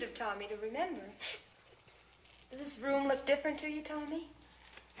it's cute of Tommy to remember. Does this room look different to you, Tommy?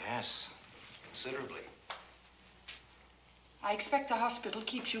 Yes, considerably. I expect the hospital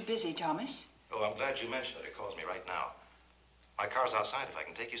keeps you busy, Thomas. Oh, I'm glad you mentioned it. It calls me right now. My car's outside if I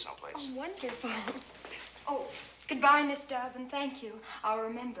can take you someplace. Oh, wonderful. Oh, goodbye, Miss Dove, and thank you. I'll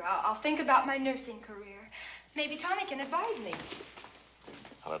remember. I'll think about my nursing career. Maybe Tommy can advise me.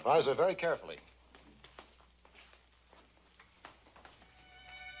 I'll advise her very carefully.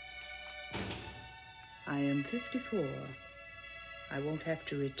 I am 54. I won't have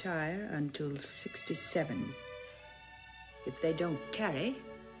to retire until 67. If they don't tarry,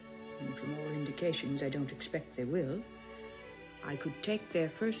 and from all indications I don't expect they will, I could take their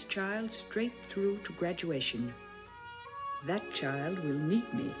first child straight through to graduation. That child will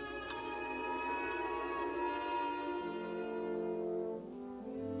need me.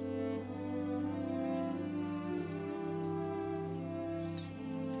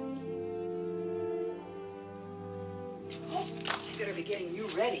 You better be getting you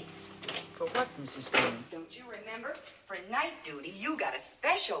ready. For what, Mrs. Green? Don't you remember? For night duty, you got a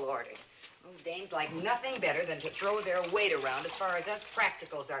special order. Those dames like nothing better than to throw their weight around as far as us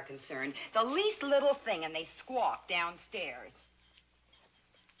practicals are concerned. The least little thing and they squawk downstairs.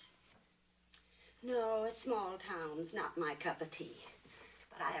 No, a small town's not my cup of tea.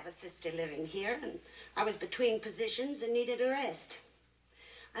 But I have a sister living here, and I was between positions and needed a rest.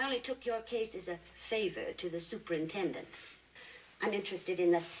 I only took your case as a favor to the superintendent. I'm interested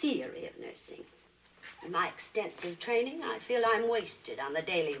in the theory of nursing. In my extensive training, I feel I'm wasted on the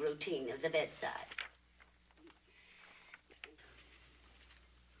daily routine of the bedside.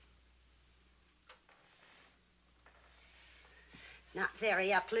 Not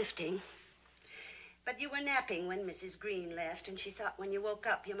very uplifting. But you were napping when Mrs. Green left, and she thought when you woke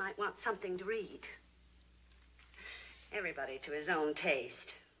up you might want something to read. Everybody to his own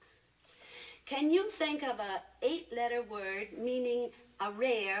taste. Can you think of a 8-letter word meaning a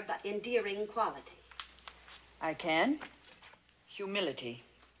rare but endearing quality? I can. Humility.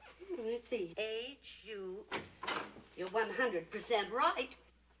 Let's see. H-U. You're 100% right.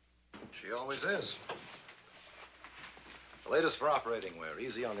 She always is. The latest for operating wear,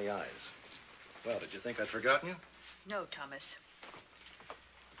 easy on the eyes. Well, did you think I'd forgotten you? No, Thomas.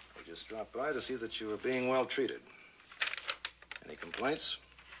 We just dropped by to see that you were being well treated. Any complaints?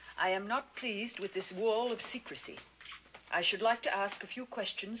 I am not pleased with this wall of secrecy. I should like to ask a few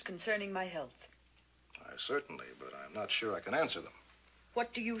questions concerning my health. Certainly, but I'm not sure I can answer them.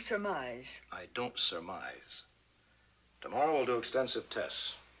 What do you surmise? I don't surmise. Tomorrow we'll do extensive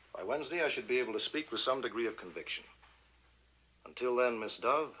tests. By Wednesday, I should be able to speak with some degree of conviction. Until then, Miss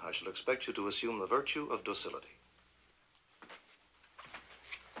Dove, I shall expect you to assume the virtue of docility.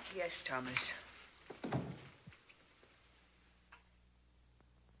 Yes, Thomas.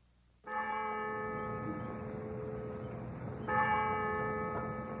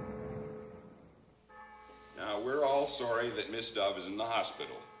 Now, we're all sorry that Miss Dove is in the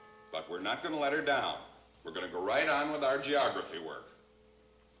hospital, but we're not going to let her down. We're going to go right on with our geography work.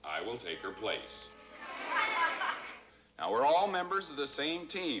 I will take her place. Now, we're all members of the same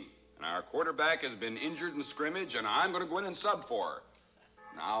team, and our quarterback has been injured in scrimmage, and I'm going to go in and sub for her.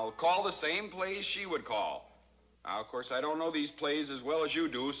 Now, I'll call the same plays she would call. Now, of course, I don't know these plays as well as you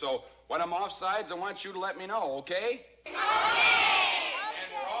do, so when I'm offsides, I want you to let me know, okay? Okay!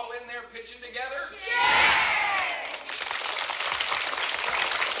 And we're all in there pitching together? Yeah!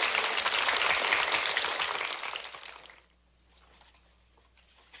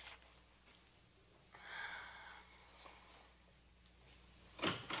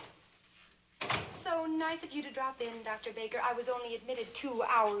 So nice of you to drop in, Dr. Baker. I was only admitted 2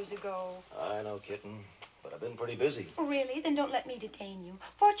 hours ago. I know, kitten, but I've been pretty busy. Oh, really? Then don't let me detain you.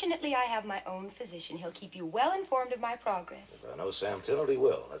 Fortunately, I have my own physician. He'll keep you well informed of my progress. I know Sam Tillett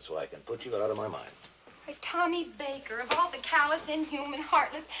will. That's why I can put you out of my mind. Why, Tommy Baker, of all the callous, inhuman,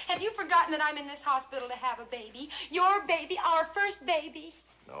 heartless, have you forgotten that I'm in this hospital to have a baby? Your baby, our first baby.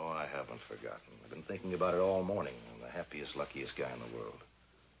 No, I haven't forgotten. I've been thinking about it all morning. I'm the happiest, luckiest guy in the world.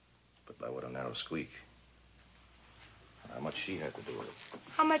 But by what a narrow squeak. How much she had to do with it.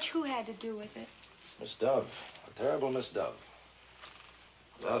 How much who had to do with it? Miss Dove. A terrible Miss Dove.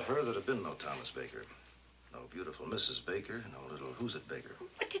 Without her, there'd have been no Thomas Baker. No beautiful Mrs. Baker, no little Who's It Baker.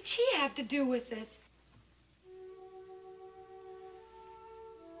 What did she have to do with it?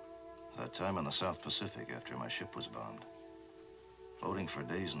 That time in the South Pacific after my ship was bombed. Floating for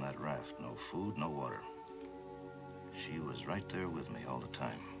days in that raft, no food, no water. She was right there with me all the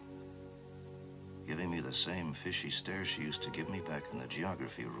time. Giving me the same fishy stare she used to give me back in the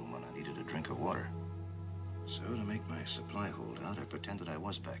geography room when I needed a drink of water. So to make my supply hold out, I pretended I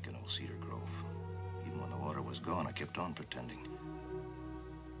was back in old Cedar Grove. Even when the water was gone, I kept on pretending.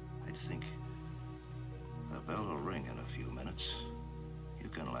 I'd think, the bell will ring in a few minutes. You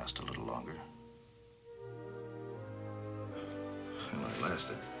can last a little longer. Well, I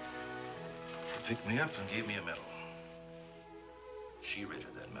lasted. They picked me up and gave me a medal. She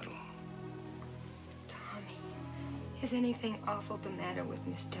rated that medal. Tommy, is anything awful the matter with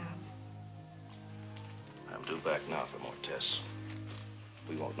Miss Dove? I'm due back now for more tests.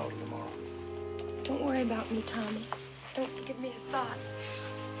 We won't know till tomorrow. Don't worry about me, Tommy. Don't give me a thought.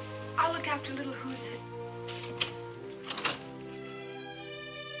 I'll look after little Who's It.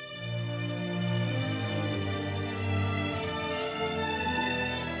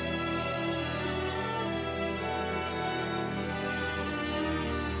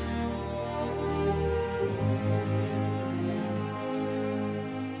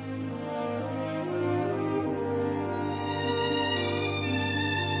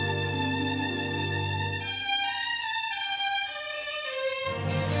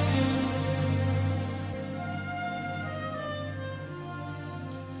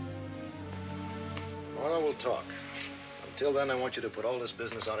 Talk. Until then, I want you to put all this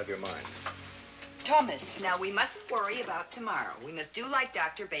business out of your mind. Thomas. Now, we mustn't worry about tomorrow. We must do like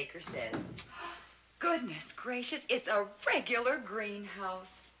Dr. Baker says. Goodness gracious, it's a regular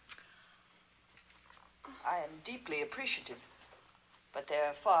greenhouse. I am deeply appreciative, but there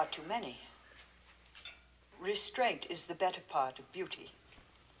are far too many. Restraint is the better part of beauty.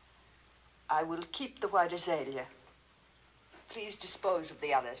 I will keep the white azalea. Please dispose of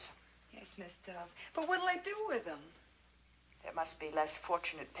the others. Yes, Miss Dove. But what'll I do with them? There must be less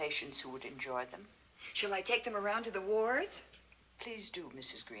fortunate patients who would enjoy them. Shall I take them around to the wards? Please do,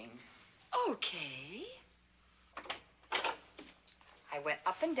 Mrs. Green. Okay. I went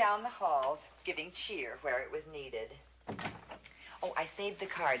up and down the halls, giving cheer where it was needed. Oh, I saved the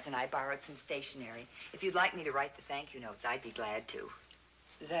cards and I borrowed some stationery. If you'd like me to write the thank you notes, I'd be glad to.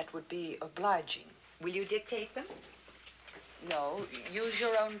 That would be obliging. Will you dictate them? No, use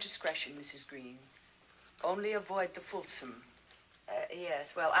your own discretion, Mrs. Green. Only avoid the fulsome.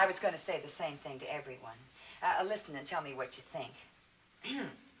 Yes, well, I was going to say the same thing to everyone. Listen and tell me what you think.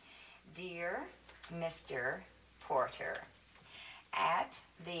 Dear Mr. Porter, at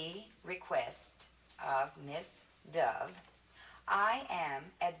the request of Miss Dove, I am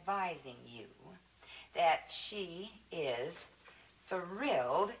advising you that she is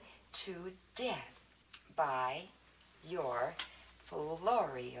thrilled to death by your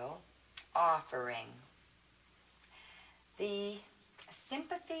floral offering. The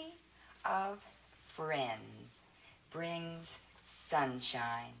sympathy of friends brings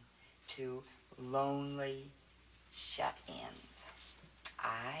sunshine to lonely shut-ins.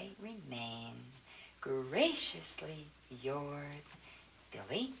 I remain graciously yours,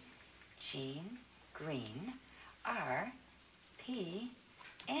 Billie Jean Green, R.P.N.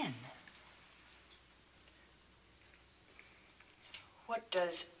 What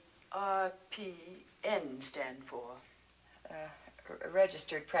does RPN stand for?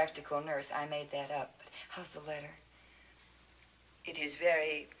 Registered practical nurse. I made that up. But how's the letter? It is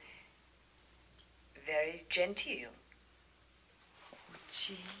very, very genteel. Oh,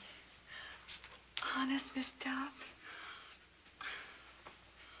 gee. Honest, Miss Dove?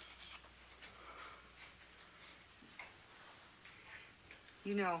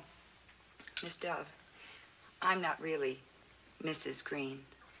 You know, Miss Dove, I'm not really Mrs. Green.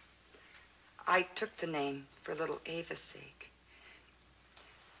 I took the name for little Ava's sake.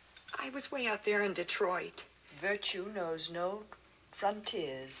 I was way out there in Detroit. Virtue knows no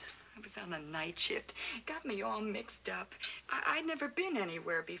frontiers. I was on a night shift. Got me all mixed up. I'd never been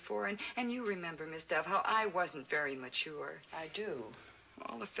anywhere before, and you remember, Miss Dove, how I wasn't very mature. I do.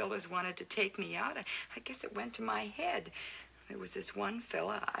 All the fellas wanted to take me out. I guess it went to my head. There was this one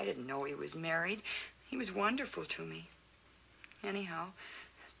fella. I didn't know he was married. He was wonderful to me. Anyhow,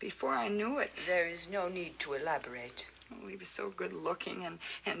 before I knew it... There is no need to elaborate. Oh, he was so good-looking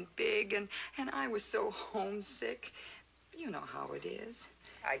and big, and I was so homesick. You know how it is.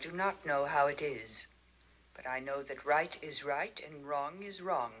 I do not know how it is, but I know that right is right and wrong is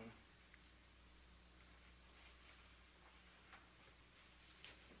wrong.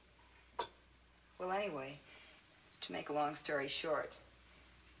 Well, anyway, to make a long story short,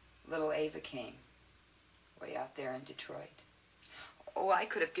 little Ava came way out there in Detroit. Oh, I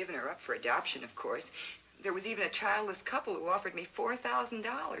could have given her up for adoption, of course. There was even a childless couple who offered me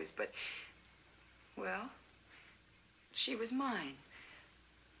 $4,000, but, well, she was mine.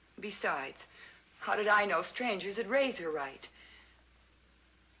 Besides, how did I know strangers would raise her right?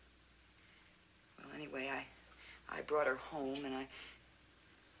 Well, anyway, I brought her home, and I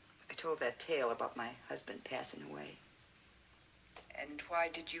told that tale about my husband passing away. And why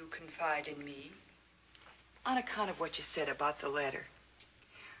did you confide in me? On account of what you said about the letter.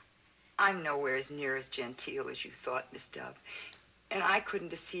 I'm nowhere as near as genteel as you thought, Miss Dove. And I couldn't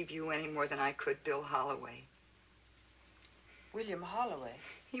deceive you any more than I could Bill Holloway. William Holloway?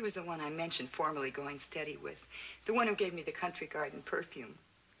 He was the one I mentioned formerly going steady with. The one who gave me the country garden perfume.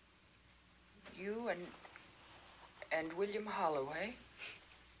 You and William Holloway?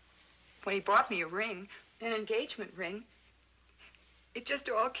 When he bought me a ring, an engagement ring, it just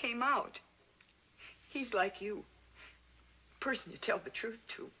all came out. He's like you. A person you tell the truth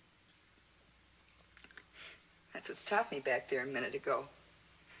to. That's what stopped me back there a minute ago.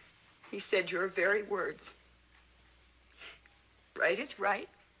 He said your very words. Right is right.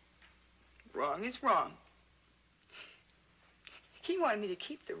 Wrong is wrong. He wanted me to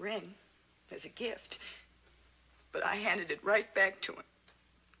keep the ring as a gift, but I handed it right back to him.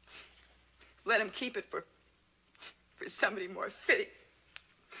 Let him keep it for somebody more fitting.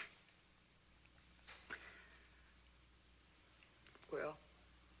 Well,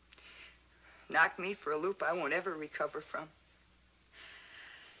 knock me for a loop I won't ever recover from.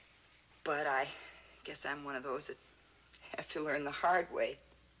 But I guess I'm one of those that have to learn the hard way.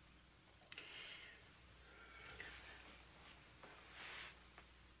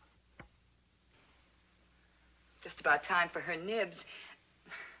 Just about time for her nibs.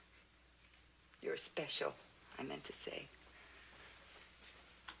 You're special, I meant to say.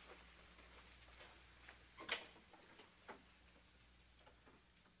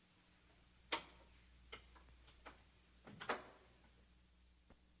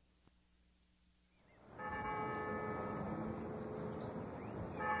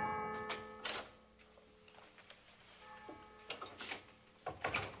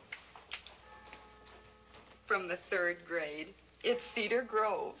 From the 3rd grade. It's Cedar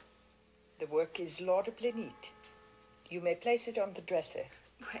Grove. The work is laudably neat. You may place it on the dresser.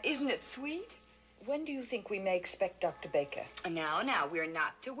 Isn't it sweet? When do you think we may expect Dr. Baker? Now, we're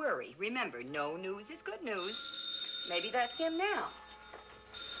not to worry. Remember, no news is good news. Maybe that's him now.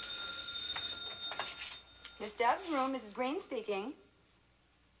 Miss Dove's room, Mrs. Green speaking.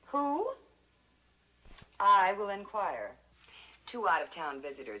 Who? I will inquire. 2 out-of-town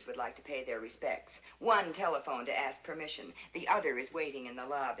visitors would like to pay their respects. One telephoned to ask permission. The other is waiting in the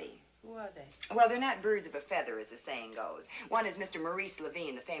lobby. Who are they? Well, they're not birds of a feather, as the saying goes. One is Mr. Maurice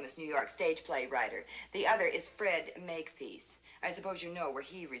Levine, the famous New York stage play writer. The other is Fred Makepeace. I suppose you know where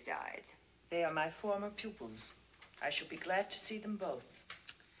he resides. They are my former pupils. I shall be glad to see them both.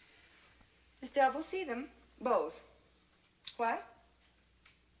 Miss Dove will see them. Both. What?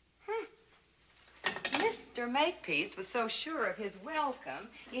 Mr. Makepeace was so sure of his welcome,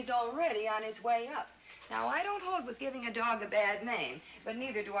 he's already on his way up. Now, I don't hold with giving a dog a bad name, but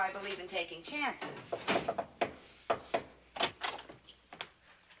neither do I believe in taking chances.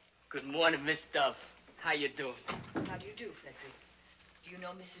 Good morning, Miss Dove. How you doing? How do you do, Frederick? Do you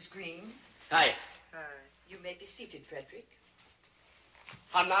know Mrs. Green? Hiya. You may be seated, Frederick.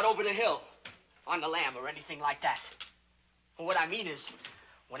 I'm not over the hill, on the lam, or anything like that. What I mean is,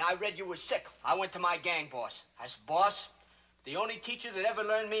 when I read you were sick, I went to my gang boss. As boss, the only teacher that ever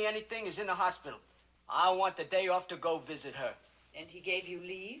learned me anything is in the hospital. I want the day off to go visit her. And he gave you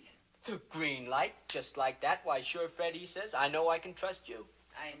leave? The green light, just like that. Why, sure, Fred, he says. I know I can trust you.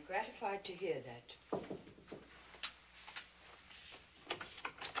 I am gratified to hear that.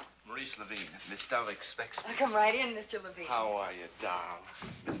 Maurice Levine, Miss Dove expects me. Come right in, Mr. Levine. How are you, doll?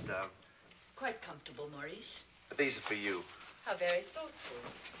 Miss Dove? Quite comfortable, Maurice. These are for you. How very thoughtful.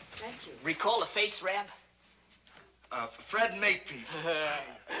 Thank you. Recall a face, Rab? Fred Makepeace.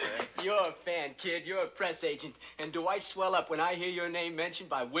 You're a fan, kid. You're a press agent. And do I swell up when I hear your name mentioned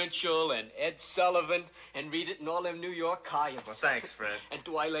by Winchell and Ed Sullivan and read it in all them New York columns? Well, thanks, Fred. And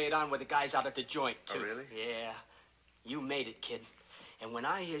do I lay it on with the guys out at the joint, too? Oh, really? Yeah. You made it, kid. And when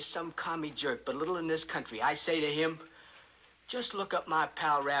I hear some commie jerk belittling this country, I say to him, just look up my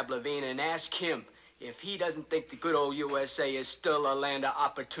pal Rab Levine and ask him if he doesn't think the good old USA is still a land of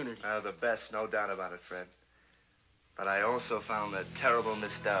opportunity. The best, no doubt about it, Fred. But I also found the terrible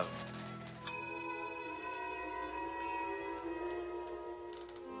Miss Dove.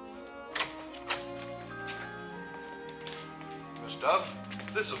 Miss Dove,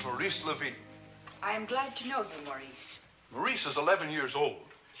 this is Maurice Levine. I am glad to know you, Maurice. Maurice is 11 years old.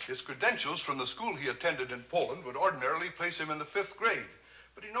 His credentials from the school he attended in Poland would ordinarily place him in the 5th grade.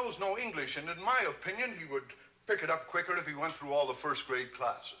 But he knows no English, and in my opinion, he would pick it up quicker if he went through all the 1st grade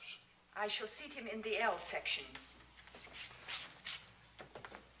classes. I shall seat him in the L section.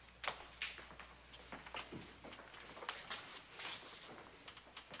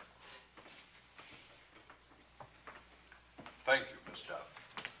 Thank you, Miss Dove.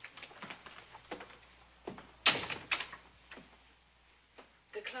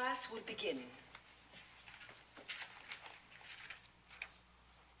 The class will begin.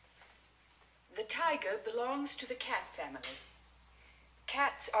 The tiger belongs to the cat family.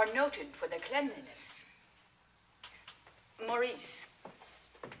 Cats are noted for their cleanliness. Maurice,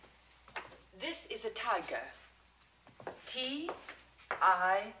 this is a tiger. T-I-G-E-R.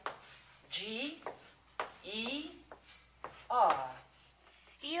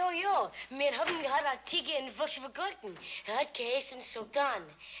 Jo, wir haben gerade Tiger in Wasche vergolten. Hat geheißen Sultan.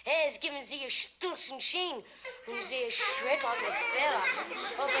 Es geben sie ihr stolzen Schein und sie schreck auf der Fälle.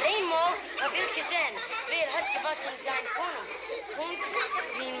 Aber einmal hab ich gesehen, wer hat gewaschen sein Pony. Und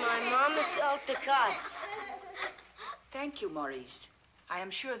wie my mama's alte Katz. Thank you, Maurice. I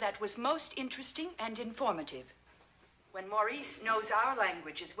am sure that was most interesting and informative. When Maurice knows our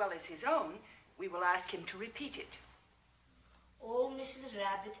language as well as his own, we will ask him to repeat it. Old Mrs.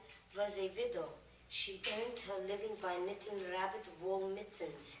 Rabbit was a widow. She earned her living by knitting rabbit wool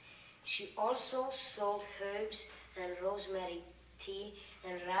mittens. She also sold herbs and rosemary tea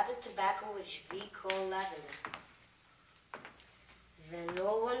and rabbit tobacco, which we call lavender. When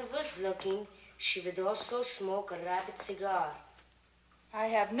no one was looking, she would also smoke a rabbit cigar. I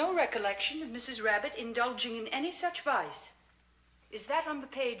have no recollection of Mrs. Rabbit indulging in any such vice. Is that on the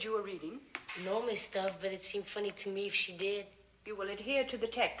page you were reading? No, Miss Dove, but it seemed funny to me if she did. You will adhere to the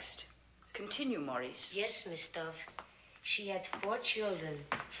text. Continue, Maurice. Yes, Miss Dove. She had 4 children,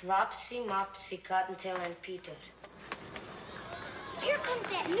 Flopsy, Mopsy, Cottontail, and Peter. Here comes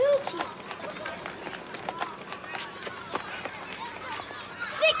that new kid.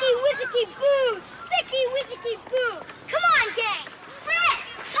 Sicky wizzicky boo! Sicky wizzicky boo! Come on, gang! Fred!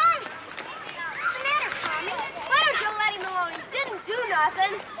 Tommy! What's the matter, Tommy? Why don't you let him alone? He didn't do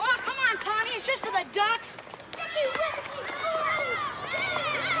nothing. Oh, come on, Tommy. It's just for the ducks. Sicky wizzicky boo!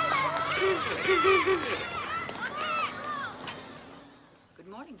 Good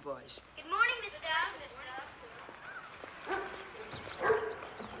morning, boys. Good morning, Miss Dove.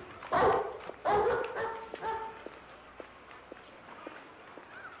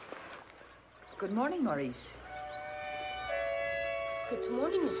 Good morning, Maurice. Good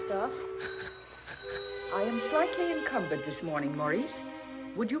morning, Miss Dove. I am slightly encumbered this morning, Maurice.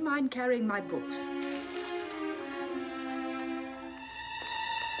 Would you mind carrying my books?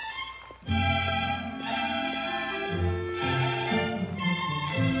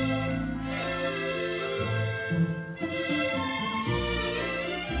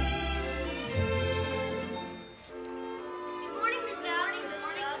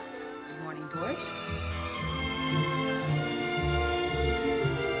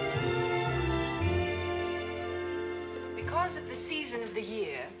 Because of the season of the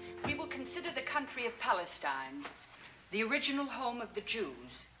year, we will consider the country of Palestine, the original home of the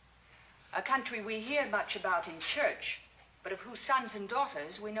Jews, a country we hear much about in church, but of whose sons and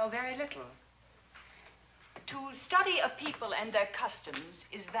daughters we know very little. To study a people and their customs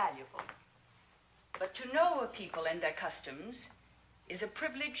is valuable, but to know a people and their customs is a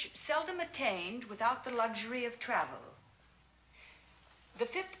privilege seldom attained without the luxury of travel. The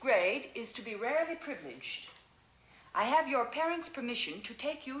 5th grade is to be rarely privileged. I have your parents' permission to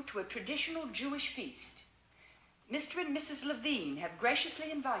take you to a traditional Jewish feast. Mr. and Mrs. Levine have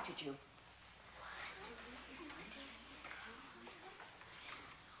graciously invited you.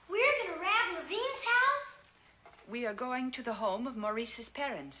 We're going to Rab Levine's house? We are going to the home of Maurice's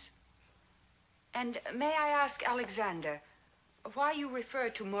parents. And may I ask, Alexander, why you refer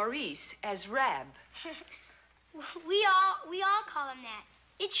to Maurice as Rab? We all call him that.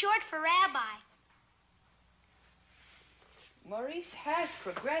 It's short for rabbi. Maurice has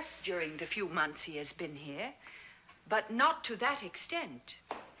progressed during the few months he has been here, but not to that extent.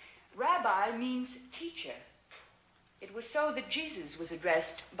 Rabbi means teacher. It was so that Jesus was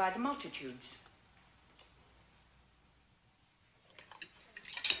addressed by the multitudes.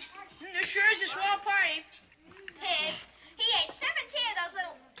 There sure is a swell party. Pig, he ate 17 of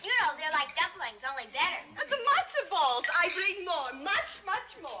those little, they're like dumplings, only better. The matzo balls. I bring more. Much,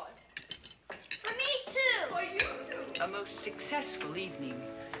 much more. For me, too. For you, too. A most successful evening.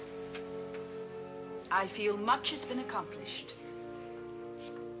 I feel much has been accomplished.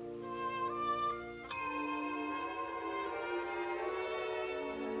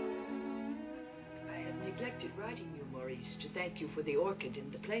 expected writing you, Maurice, to thank you for the orchid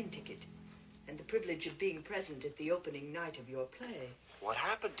and the plane ticket, and the privilege of being present at the opening night of your play. What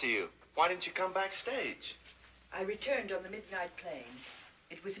happened to you? Why didn't you come backstage? I returned on the midnight plane.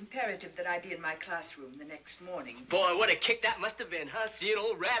 It was imperative that I be in my classroom the next morning. Boy, what a kick that must have been, huh? Seeing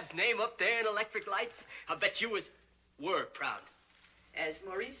old Rab's name up there in electric lights. I bet you were proud. As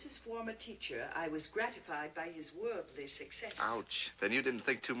Maurice's former teacher, I was gratified by his worldly success. Ouch. Then you didn't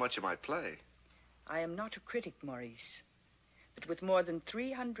think too much of my play. I am not a critic, Maurice. But with more than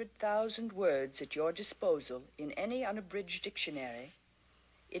 300,000 words at your disposal in any unabridged dictionary,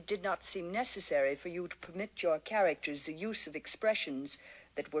 it did not seem necessary for you to permit your characters the use of expressions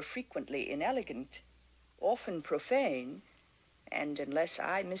that were frequently inelegant, often profane, and, unless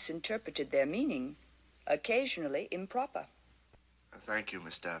I misinterpreted their meaning, occasionally improper. Thank you,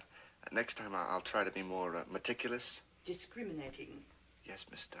 Miss Dove. Next time I'll try to be more meticulous. Discriminating. Yes,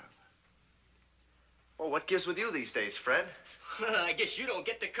 Miss Dove. Well, what gives with you these days, Fred? I guess you don't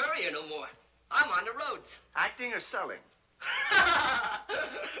get the courier no more. I'm on the roads. Acting or selling?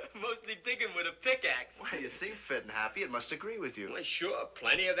 Mostly digging with a pickaxe. Well, you seem fit and happy. It must agree with you. Well, sure.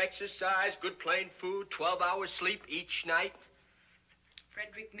 Plenty of exercise, good plain food, 12 hours sleep each night.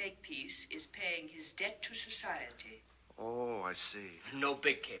 Frederick Makepeace is paying his debt to society. Oh, I see. No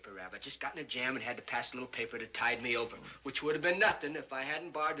big caper, Rab. I just got in a jam and had to pass a little paper to tide me over, which would have been nothing if I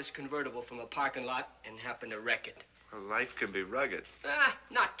hadn't borrowed this convertible from a parking lot and happened to wreck it. Well, life can be rugged.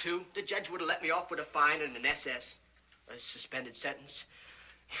 Not too. The judge would have let me off with a fine and an SS. A suspended sentence.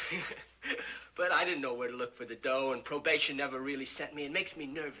 But I didn't know where to look for the dough, and probation never really sent me. It makes me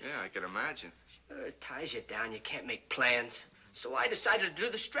nervous. Yeah, I can imagine. It ties you down. You can't make plans. So I decided to do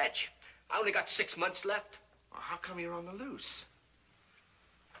the stretch. I only got 6 months left. Well, how come you're on the loose?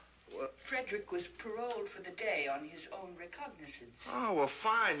 Well, Frederick was paroled for the day on his own recognizance. Oh, well,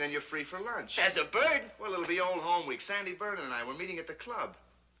 fine. Then you're free for lunch. As a bird? Well, it'll be old home week. Sandy Vernon and I, we're meeting at the club.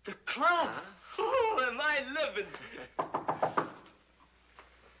 The club? Huh? Oh, am I living?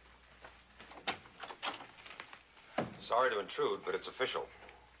 Sorry to intrude, but it's official.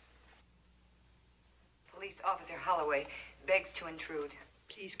 Police Officer Holloway begs to intrude.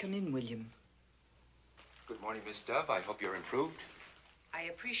 Please come in, William. Good morning, Miss Dove. I hope you're improved. I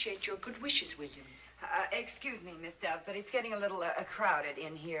appreciate your good wishes, William. Excuse me, Miss Dove, but it's getting a little crowded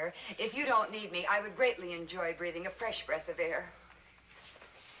in here. If you don't need me, I would greatly enjoy breathing a fresh breath of air.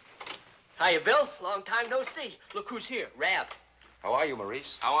 Hiya, Bill. Long time no see. Look who's here, Rab. How are you,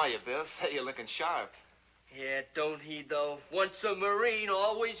 Maurice? How are you, Bill? Say, you're looking sharp. Yeah, don't he, though? Once a Marine,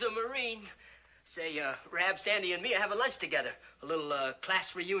 always a Marine. Say, Rab, Sandy, and me are having lunch together. A little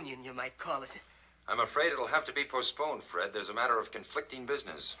class reunion, you might call it. I'm afraid it'll have to be postponed, Fred. There's a matter of conflicting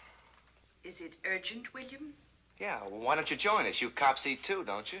business. Is it urgent, William? Yeah, well, why don't you join us? You cops eat too,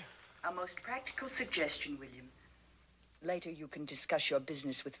 don't you? A most practical suggestion, William. Later you can discuss your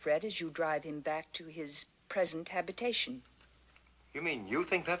business with Fred as you drive him back to his present habitation. You mean you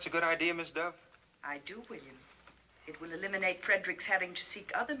think that's a good idea, Miss Dove? I do, William. It will eliminate Frederick's having to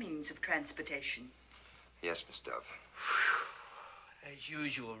seek other means of transportation. Yes, Miss Dove. As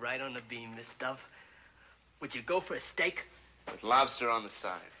usual, right on the beam, Miss Dove. Would you go for a steak? With lobster on the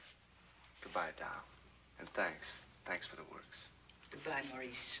side. Goodbye, Dow. And thanks. Thanks for the works. Goodbye,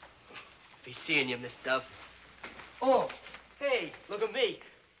 Maurice. Be seeing you, Miss Dove. Oh, hey, look at me.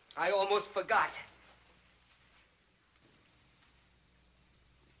 I almost forgot.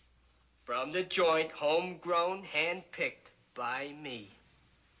 From the joint, homegrown, hand-picked by me.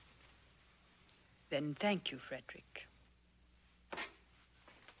 Then thank you, Frederick.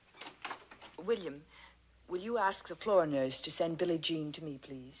 William, will you ask the floor nurse to send Billie Jean to me,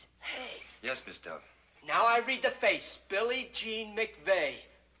 please? Hey. Yes, Miss Dove. Now I read the face. Billie Jean McVeigh.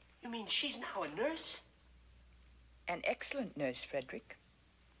 You mean she's now a nurse? An excellent nurse, Frederick.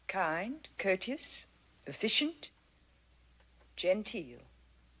 Kind, courteous, efficient, genteel.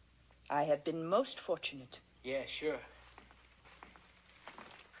 I have been most fortunate. Yeah, sure.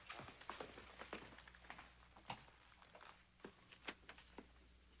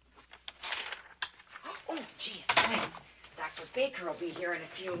 Oh, gee, it's late. Dr. Baker will be here in a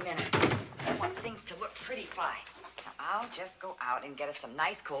few minutes. I want things to look pretty fine. Now, I'll just go out and get us some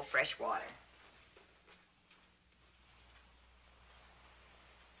nice, cold, fresh water.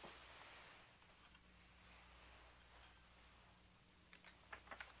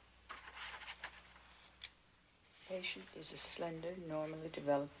 Patient is a slender, normally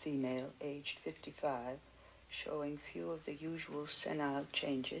developed female, aged 55, showing few of the usual senile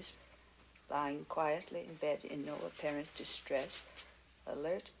changes, lying quietly in bed in no apparent distress,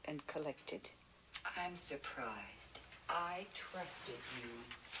 alert and collected. I'm surprised. I trusted you.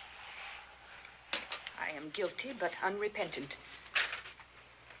 I am guilty but unrepentant.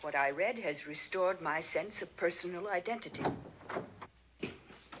 What I read has restored my sense of personal identity.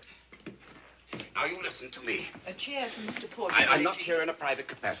 Now you listen to me. A chair for Mr. Porter. I'm not here in a private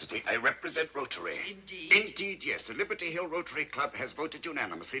capacity. I represent Rotary. Indeed? Indeed, yes. The Liberty Hill Rotary Club has voted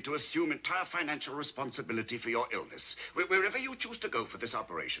unanimously to assume entire financial responsibility for your illness. Wherever you choose to go for this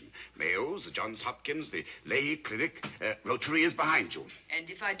operation. Mayo's, the Johns Hopkins, the Lay Clinic, Rotary is behind you. And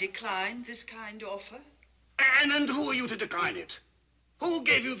if I decline this kind offer? And who are you to decline it? Who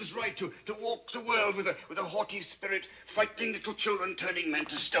gave you this right to walk the world with a haughty spirit, frightening little children, turning men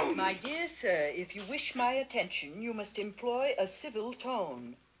to stone? My dear sir, if you wish my attention, you must employ a civil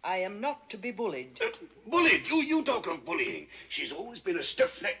tone. I am not to be bullied. Bullied? You talk of bullying. She's always been a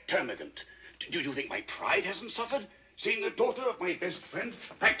stiff-necked termagant. Do you think my pride hasn't suffered? Seeing the daughter of my best friend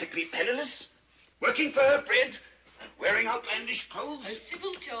practically penniless? Working for her bread? Wearing outlandish clothes? A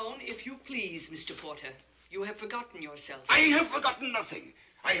civil tone, if you please, Mr. Porter. You have forgotten yourself. I have forgotten nothing.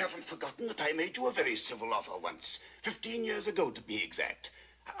 I haven't forgotten that I made you a very civil offer once. 15 years ago, to be exact.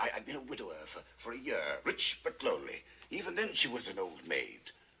 I've been a widower for a year, rich but lonely. Even then, she was an old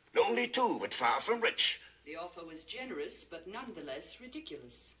maid. Lonely, too, but far from rich. The offer was generous, but nonetheless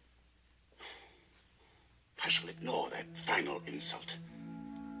ridiculous. I shall ignore that final insult.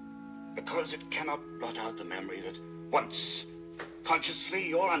 Because it cannot blot out the memory that once,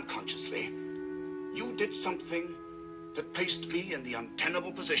 consciously or unconsciously, you did something that placed me in the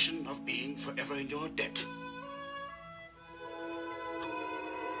untenable position of being forever in your debt.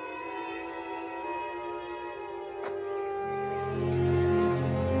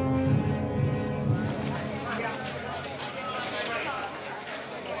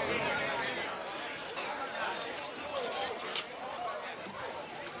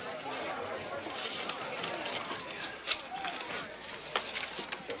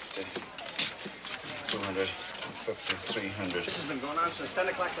 This has been going on since 10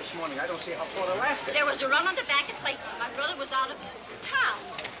 o'clock this morning. I don't see how Porter lasted. There was a run on the back at Clayton. My brother was out of town.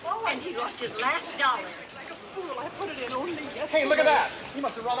 Oh, and he lost his last dollar. Like a fool, I put it in only yesterday. Hey, look at that. He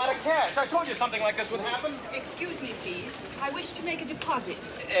must have run out of cash. I told you something like this would happen. Excuse me, please. I wish to make a deposit.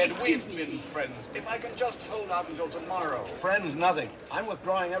 Ed, we've been friends. If I can just hold out until tomorrow. Friends, nothing. I'm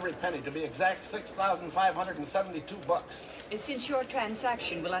withdrawing every penny. To be exact, $6,572. Since your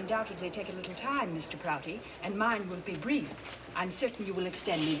transaction will undoubtedly take a little time, Mr. Prouty, and mine will be brief, I'm certain you will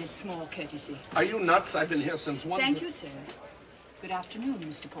extend me this small courtesy. Are you nuts? I've been here since 1... Thank you, sir. Good afternoon,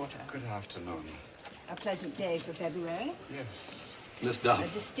 Mr. Porter. Good afternoon. A pleasant day for February. Yes. Miss Dove. A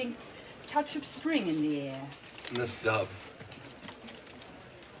distinct touch of spring in the air. Miss Dove.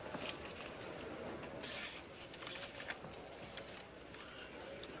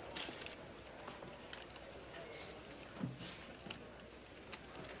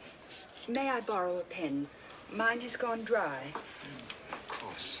 May I borrow a pen? Mine has gone dry. Of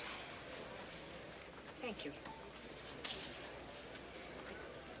course. Thank you.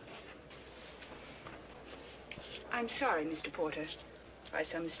 I'm sorry, Mr. Porter. By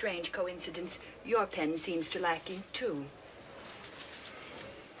some strange coincidence, your pen seems to lack ink, too.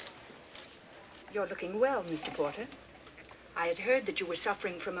 You're looking well, Mr. Porter. I had heard that you were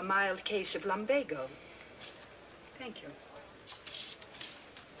suffering from a mild case of lumbago. Thank you.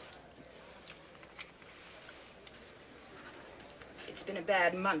 It's been a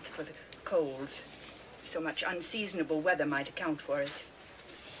bad month for the colds. So much unseasonable weather might account for it.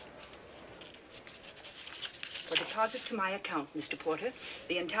 For deposit to my account, Mr. Porter,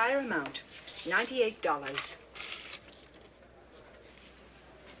 the entire amount, $98.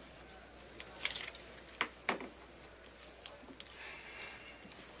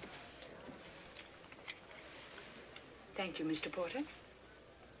 Thank you, Mr. Porter.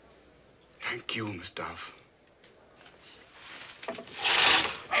 Thank you, Miss Dove.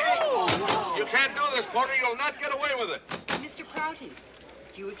 You can't do this, Porter. You'll not get away with it. Mr. Prouty,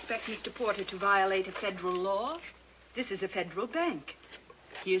 do you expect Mr. Porter to violate a federal law? This is a federal bank.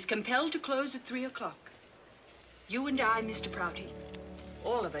 He is compelled to close at 3 o'clock. You and I, Mr. Prouty,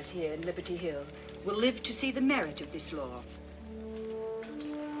 all of us here in Liberty Hill, will live to see the merit of this law.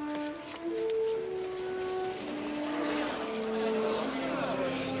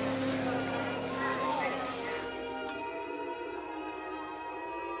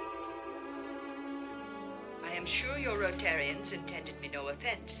 I am sure your Rotarians intended me no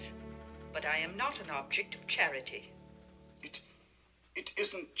offense, but I am not an object of charity. It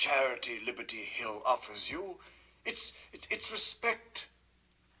isn't charity Liberty Hill offers you. It's respect.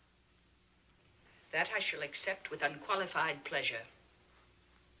 That I shall accept with unqualified pleasure.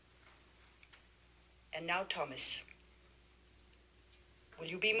 And now, Thomas, will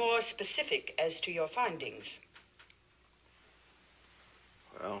you be more specific as to your findings?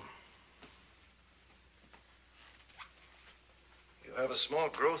 Well, you have a small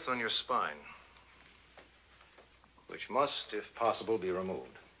growth on your spine, which must, if possible, be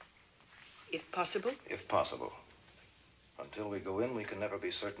removed. If possible? If possible. Until we go in, we can never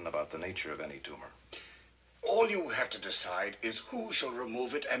be certain about the nature of any tumor. All you have to decide is who shall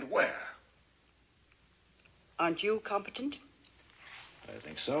remove it and where. Aren't you competent? I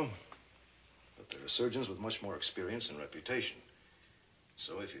think so. But there are surgeons with much more experience and reputation.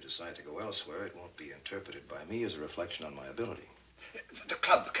 So if you decide to go elsewhere, it won't be interpreted by me as a reflection on my ability. The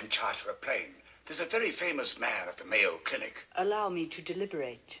club can charter a plane. There's a very famous man at the Mayo Clinic. Allow me to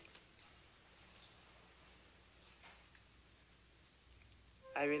deliberate.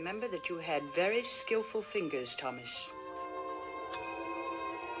 I remember that you had very skillful fingers, Thomas.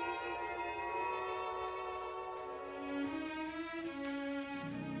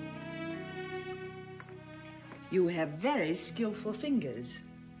 You have very skillful fingers.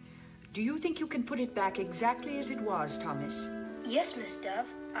 Do you think you can put it back exactly as it was, Thomas? Yes, Miss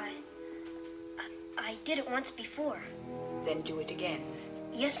Dove. I did it once before. Then do it again.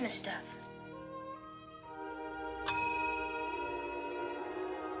 Yes, Miss Dove.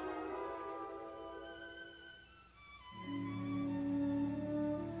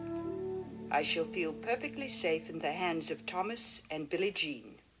 I shall feel perfectly safe in the hands of Thomas and Billie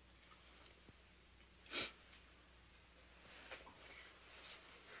Jean.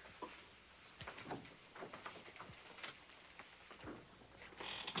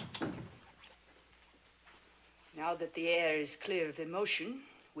 Now that the air is clear of emotion,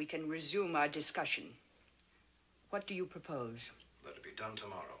 we can resume our discussion. What do you propose? Let it be done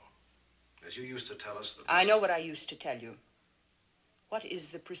tomorrow. As you used to tell us that... I know what I used to tell you. What is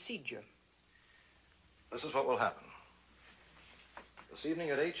the procedure? This is what will happen. This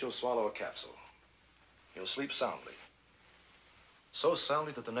evening at 8, you'll swallow a capsule. You'll sleep soundly. So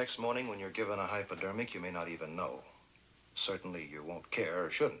soundly that the next morning when you're given a hypodermic, you may not even know. Certainly you won't care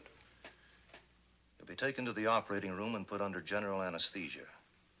or shouldn't. You'll be taken to the operating room and put under general anesthesia.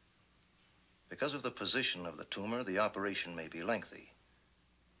 Because of the position of the tumor, the operation may be lengthy.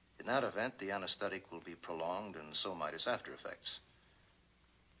 In that event, the anesthetic will be prolonged, and so might its after effects.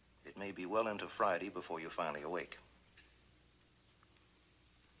 It may be well into Friday before you finally awake.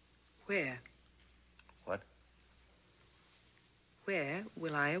 Where? What? Where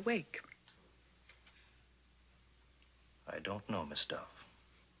will I awake? I don't know, Miss Dove.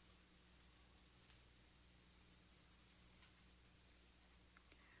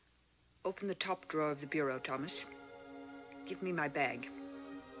 Open the top drawer of the bureau, Thomas. Give me my bag.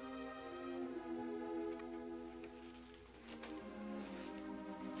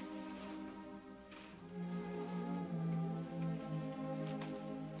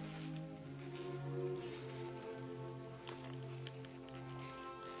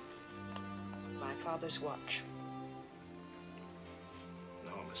 My father's watch.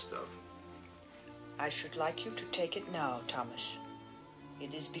 No, Miss Dove. I should like you to take it now, Thomas.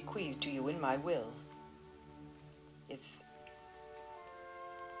 It is bequeathed to you in my will. If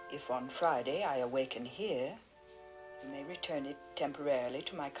on Friday I awaken here, you may return it temporarily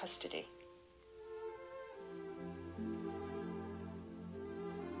to my custody.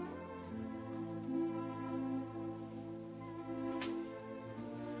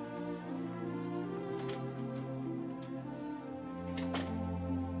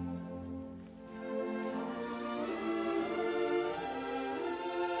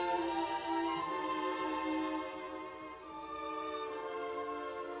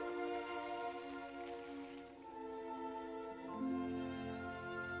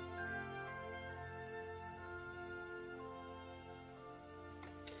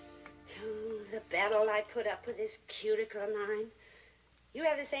 The battle I put up with this cuticle of mine. You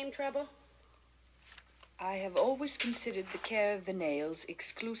have the same trouble? I have always considered the care of the nails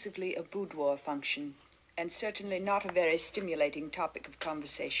exclusively a boudoir function, and certainly not a very stimulating topic of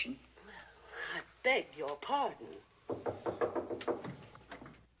conversation. I beg your pardon. I'm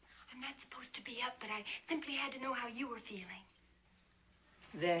not supposed to be up, but I simply had to know how you were feeling.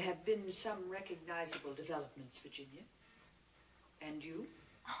 There have been some recognizable developments, Virginia. And you?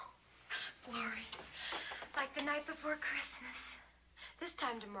 Glory, like the night before Christmas. This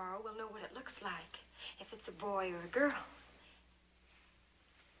time tomorrow, we'll know what it looks like, if it's a boy or a girl.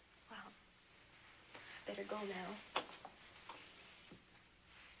 Well, I better go now.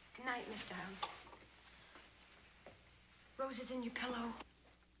 Good night, Miss Dove. Roses in your pillow.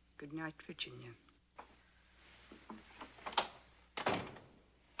 Good night, Virginia.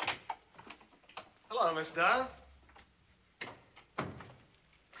 Hello, Miss Dove.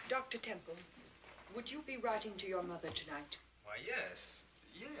 Dr. Temple, would you be writing to your mother tonight? Why, yes.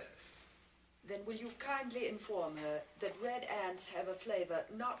 Yes. Then will you kindly inform her that red ants have a flavor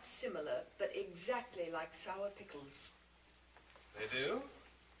not similar, but exactly like sour pickles? They do?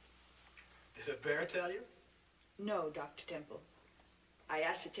 Did a bear tell you? No, Dr. Temple. I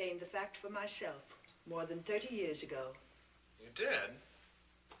ascertained the fact for myself more than 30 years ago. You did?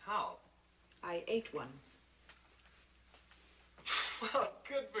 How? I ate one. Well,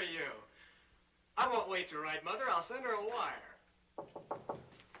 good for you. I won't wait to write, Mother. I'll send her a wire.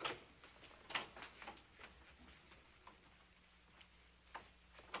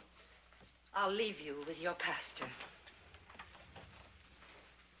 I'll leave you with your pastor.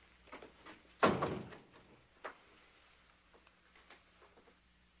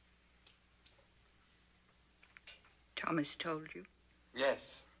 Thomas told you?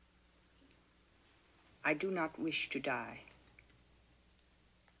 Yes. I do not wish to die.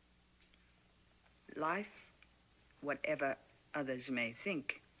 Life, whatever others may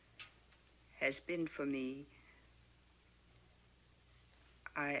think, has been for me.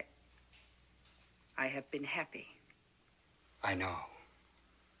 I have been happy. I know.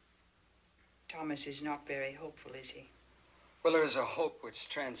 Thomas is not very hopeful, is he? Well, there is a hope which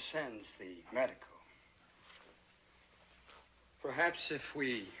transcends the medical. Perhaps if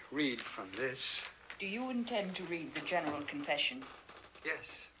we read from this. Do you intend to read the general confession?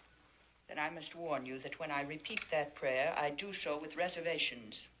 Yes. Then I must warn you that when I repeat that prayer, I do so with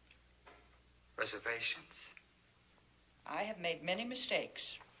reservations. Reservations? I have made many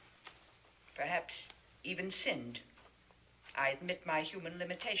mistakes. Perhaps even sinned. I admit my human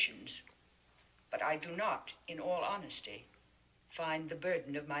limitations. But I do not, in all honesty, find the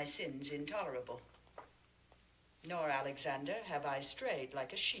burden of my sins intolerable. Nor, Alexander, have I strayed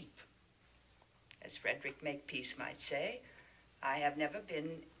like a sheep. As Frederick Makepeace might say, I have never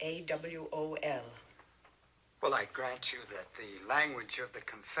been AWOL. Well, I grant you that the language of the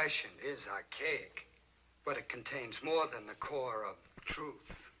confession is archaic, but it contains more than the core of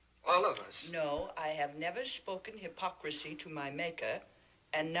truth. All of us. No, I have never spoken hypocrisy to my Maker,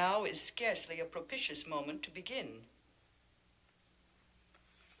 and now is scarcely a propitious moment to begin.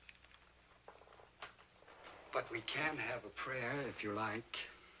 But we can have a prayer, if you like,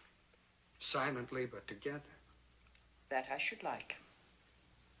 silently but together. That I should like.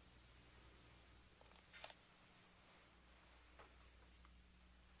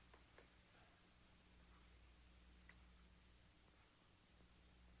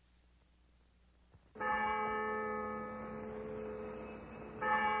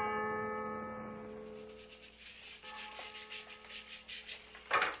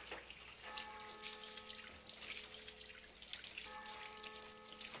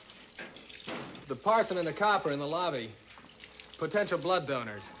 The parson and the copper in the lobby. Potential blood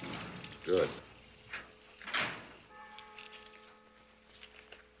donors. Good.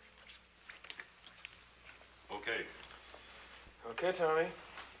 Okay. Okay, Tommy.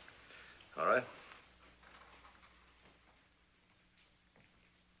 All right.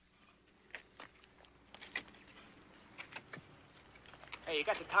 Hey, you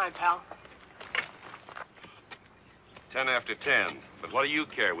got the time, pal? 10 after 10. But what do you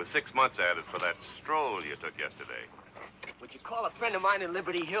care with 6 months added for that stroll you took yesterday? Would you call a friend of mine in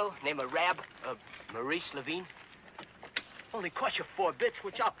Liberty Hill, named Maurice Levine? Only cost you 4 bits,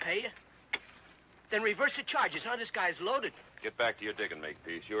 which I'll pay you. Then reverse the charges, huh? This guy's loaded. Get back to your digging,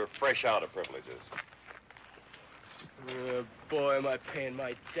 Makepeace. You're fresh out of privileges. Boy, am I paying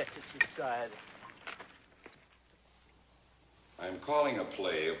my debt to society. I'm calling a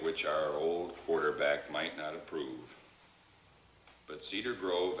play of which our old quarterback might not approve. But Cedar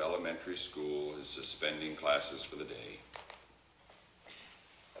Grove Elementary School is suspending classes for the day.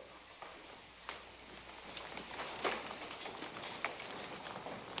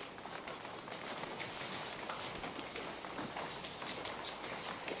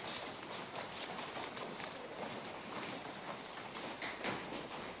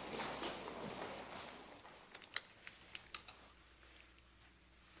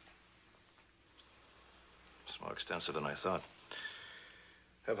 It's more extensive than I thought.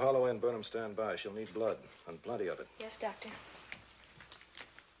 Have Holloway and Burnham stand by. She'll need blood, and plenty of it. Yes, Doctor.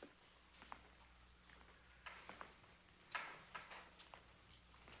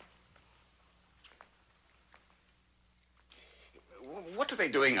 What are they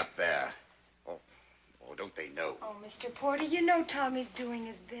doing up there? Oh, don't they know? Oh, Mr. Porter, you know Tommy's doing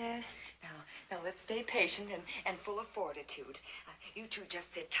his best. Now let's stay patient and full of fortitude. You two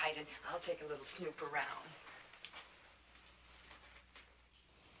just sit tight and I'll take a little snoop around.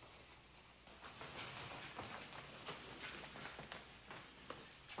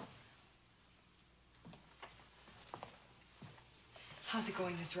 How's it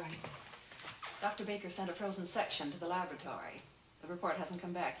going, Miss Rice? Dr. Baker sent a frozen section to the laboratory. The report hasn't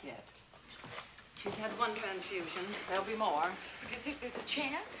come back yet. She's had one transfusion. There'll be more. Do you think there's a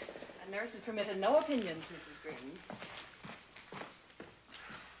chance? A nurse is permitted no opinions, Mrs. Green.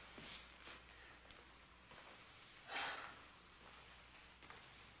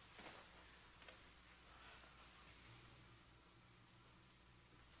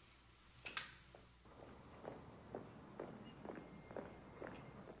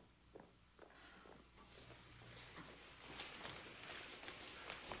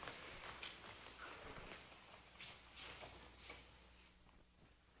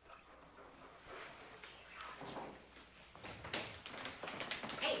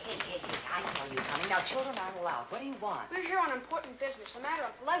 Now, children aren't allowed. What do you want? We're here on important business, a matter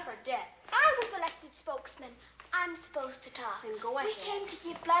of life or death. I was elected spokesman. I'm supposed to talk. Then go ahead. We came to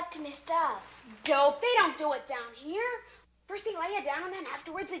give blood to Miss Dove. Dope. They don't do it down here. First they lay you down, and then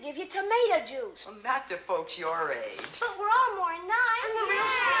afterwards they give you tomato juice. Well, not to folks your age. But we're all more than 9. I'm the real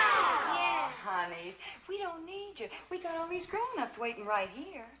Yeah, honeys, we don't need you. We got all these grown-ups waiting right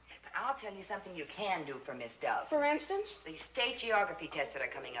here. But I'll tell you something you can do for Miss Dove. For instance? The state geography tests that are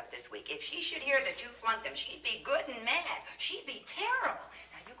coming up this week. If she should hear that you flunked them, she'd be good and mad. She'd be terrible.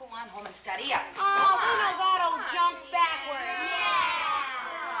 Now, you go on home and study up. Oh, we know that old junk backwards.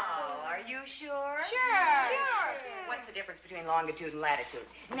 Oh, are you sure? Sure. What's the difference between longitude and latitude?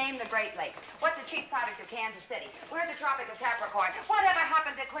 Name the Great Lakes. What's the chief product of Kansas City? Where's the Tropic of Capricorn? Whatever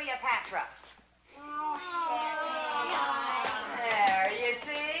happened to Cleopatra? There, you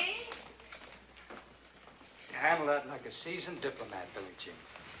see? You handle that like a seasoned diplomat, Billie Jean.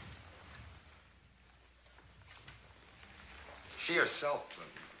 She herself,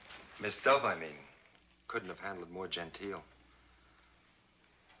 Miss Dove, I mean, couldn't have handled it more genteel.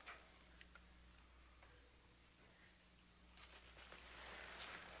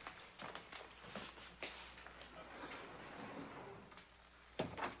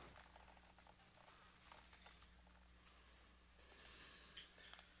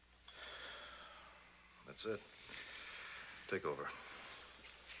 That's it. Take over.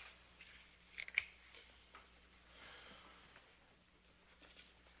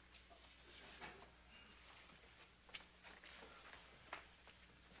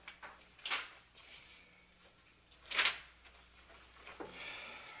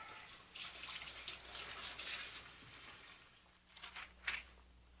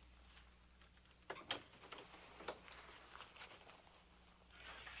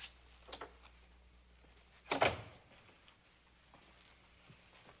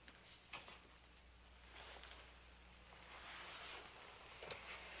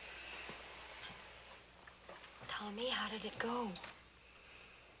 Tommy, how did it go?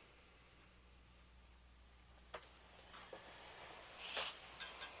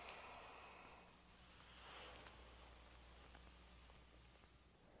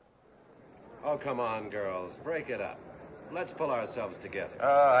 Oh, come on, girls. Break it up. Let's pull ourselves together.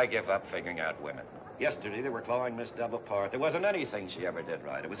 Oh, I give up figuring out women. Yesterday, they were clawing Miss Dove apart. There wasn't anything she ever did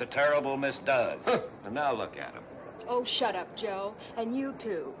right. It was a terrible Miss Dove. And now look at him. Oh, shut up, Joe. And you,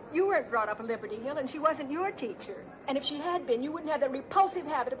 too. You weren't brought up in Liberty Hill, and she wasn't your teacher. And if she had been, you wouldn't have that repulsive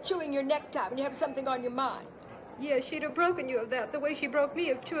habit of chewing your necktie when you have something on your mind. Yes, she'd have broken you of that the way she broke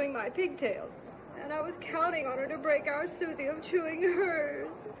me of chewing my pigtails. And I was counting on her to break our Susie of chewing hers.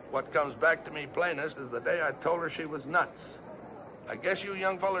 What comes back to me plainest is the day I told her she was nuts. I guess you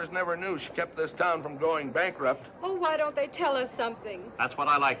young fellers never knew she kept this town from going bankrupt. Oh, why don't they tell us something? That's what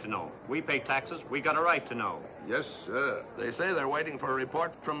I like to know. We pay taxes. We got a right to know. Yes, sir. They say they're waiting for a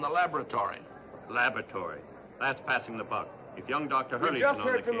report from the laboratory. Laboratory. That's passing the buck. If young Dr. Hurley's We just been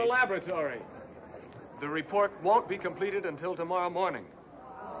on heard from the case- laboratory. The report won't be completed until tomorrow morning.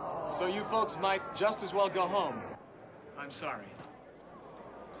 So you folks might just as well go home. I'm sorry.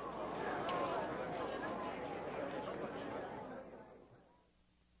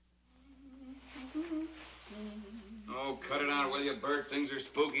 Oh, cut it out, will you, Bert? Things are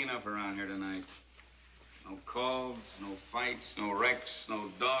spooky enough around here tonight. No calls, no fights, no wrecks, no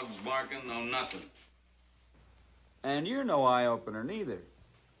dogs barking, no nothing. And you're no eye-opener, neither.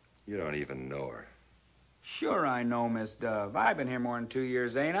 You don't even know her. Sure I know, Miss Dove. I've been here more than 2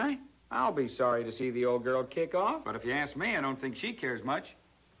 years, ain't I? I'll be sorry to see the old girl kick off, but if you ask me, I don't think she cares much.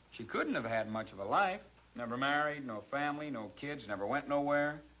 She couldn't have had much of a life. Never married, no family, no kids, never went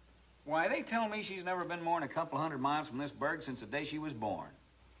nowhere. Why, they tell me she's never been more than a couple 100 miles from this burg since the day she was born.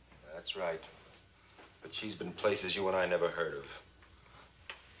 That's right. But she's been places you and I never heard of.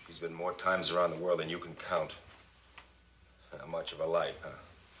 She's been more times around the world than you can count. How much of a life, huh?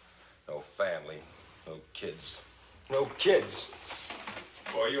 No family, no kids. No kids!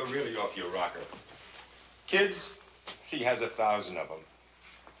 Boy, you're really off your rocker. Kids, she has 1,000 of them.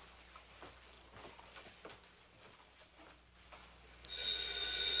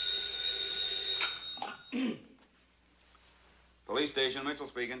 Police station, Mitchell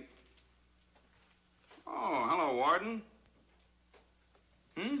speaking. Oh, hello, Warden.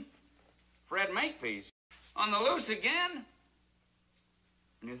 Fred Makepeace. On the loose again?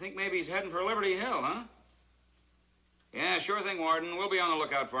 And you think maybe he's heading for Liberty Hill, huh? Yeah, sure thing, Warden. We'll be on the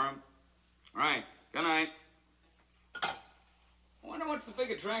lookout for him. All right. Good night. I wonder what's the big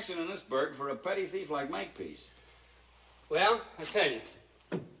attraction in this burg for a petty thief like Makepeace? Well, I tell you,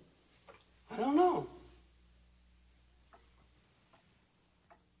 I don't know.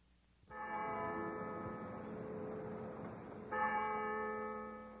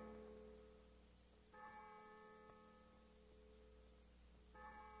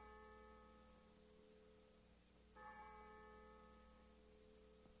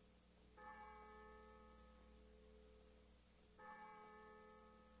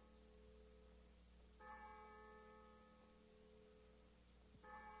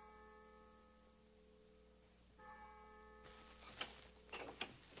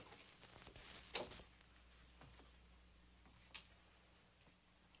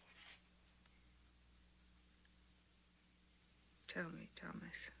 Tell me,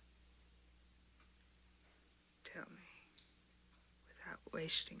 Thomas. Tell me, without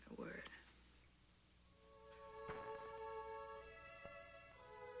wasting a word.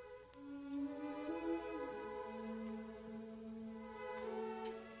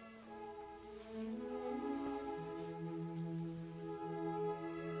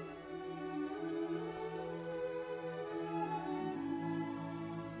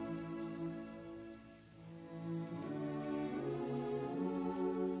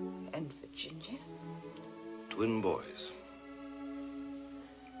 And Virginia? Twin boys.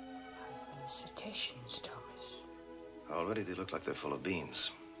 Cetaceans, Thomas. Already they look like they're full of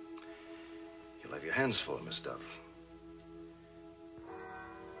beans. You'll have your hands full, Miss Dove.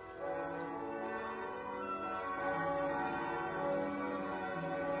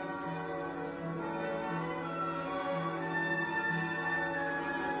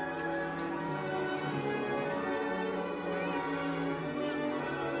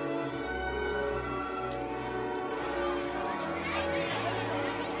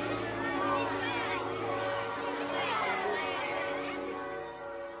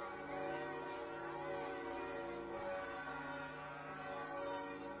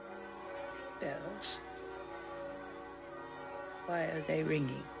 Bells. Why are they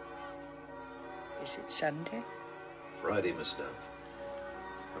ringing? Is it Sunday? Friday, Miss Dove.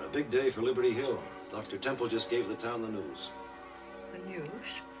 What a big day for Liberty Hill. Dr. Temple just gave the town the news. The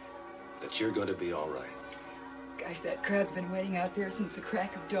news? That you're going to be all right. Gosh, that crowd's been waiting out there since the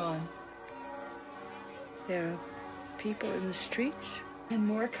crack of dawn. There are people in the streets? And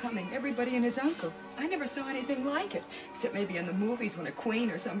more coming. Everybody and his uncle. I never saw anything like it, except maybe in the movies when a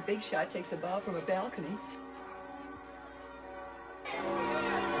queen or some big shot takes a bow from a balcony.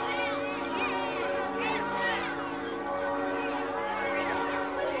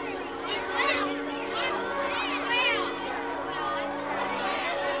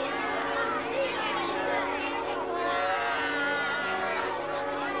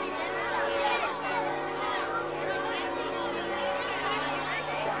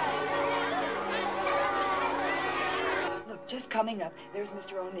 Just coming up, there's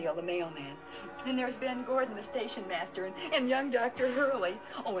Mr. O'Neill, the mailman. And there's Ben Gordon, the station master, and young Dr. Hurley.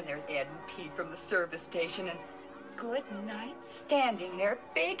 Oh, and there's Ed and Pete from the service station, and good night, standing there,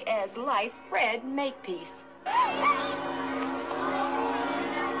 big as life, Fred Makepeace.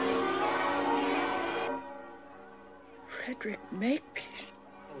 Frederick Makepeace.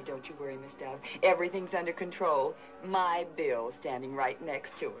 Oh, don't you worry, Miss Dove. Everything's under control. My Bill standing right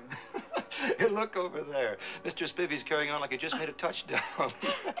next to him. Hey, look over there. Mr. Spivvy's carrying on like he just made a touchdown.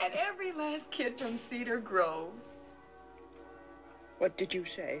 And every last kid from Cedar Grove. What did you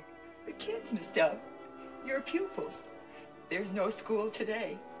say? The kids, Miss Dove. Your pupils. There's no school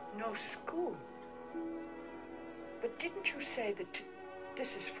today. No school? But didn't you say that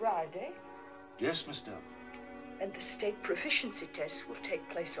this is Friday? Yes, Miss Dove. And the state proficiency tests will take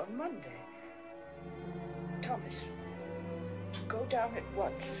place on Monday. Thomas, go down at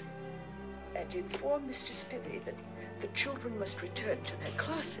once and inform Mr. Spivvy that the children must return to their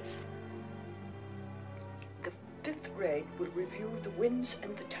classes. The 5th grade will review the winds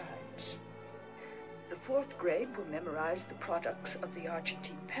and the tides. The 4th grade will memorize the products of the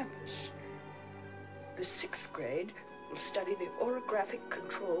Argentine pampas. The 6th grade will study the orographic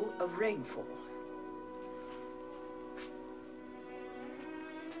control of rainfall.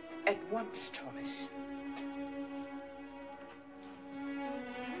 at once, Thomas.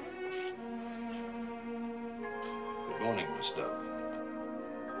 Good morning, Miss Dove.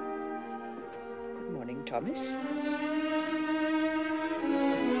 Good morning, Thomas.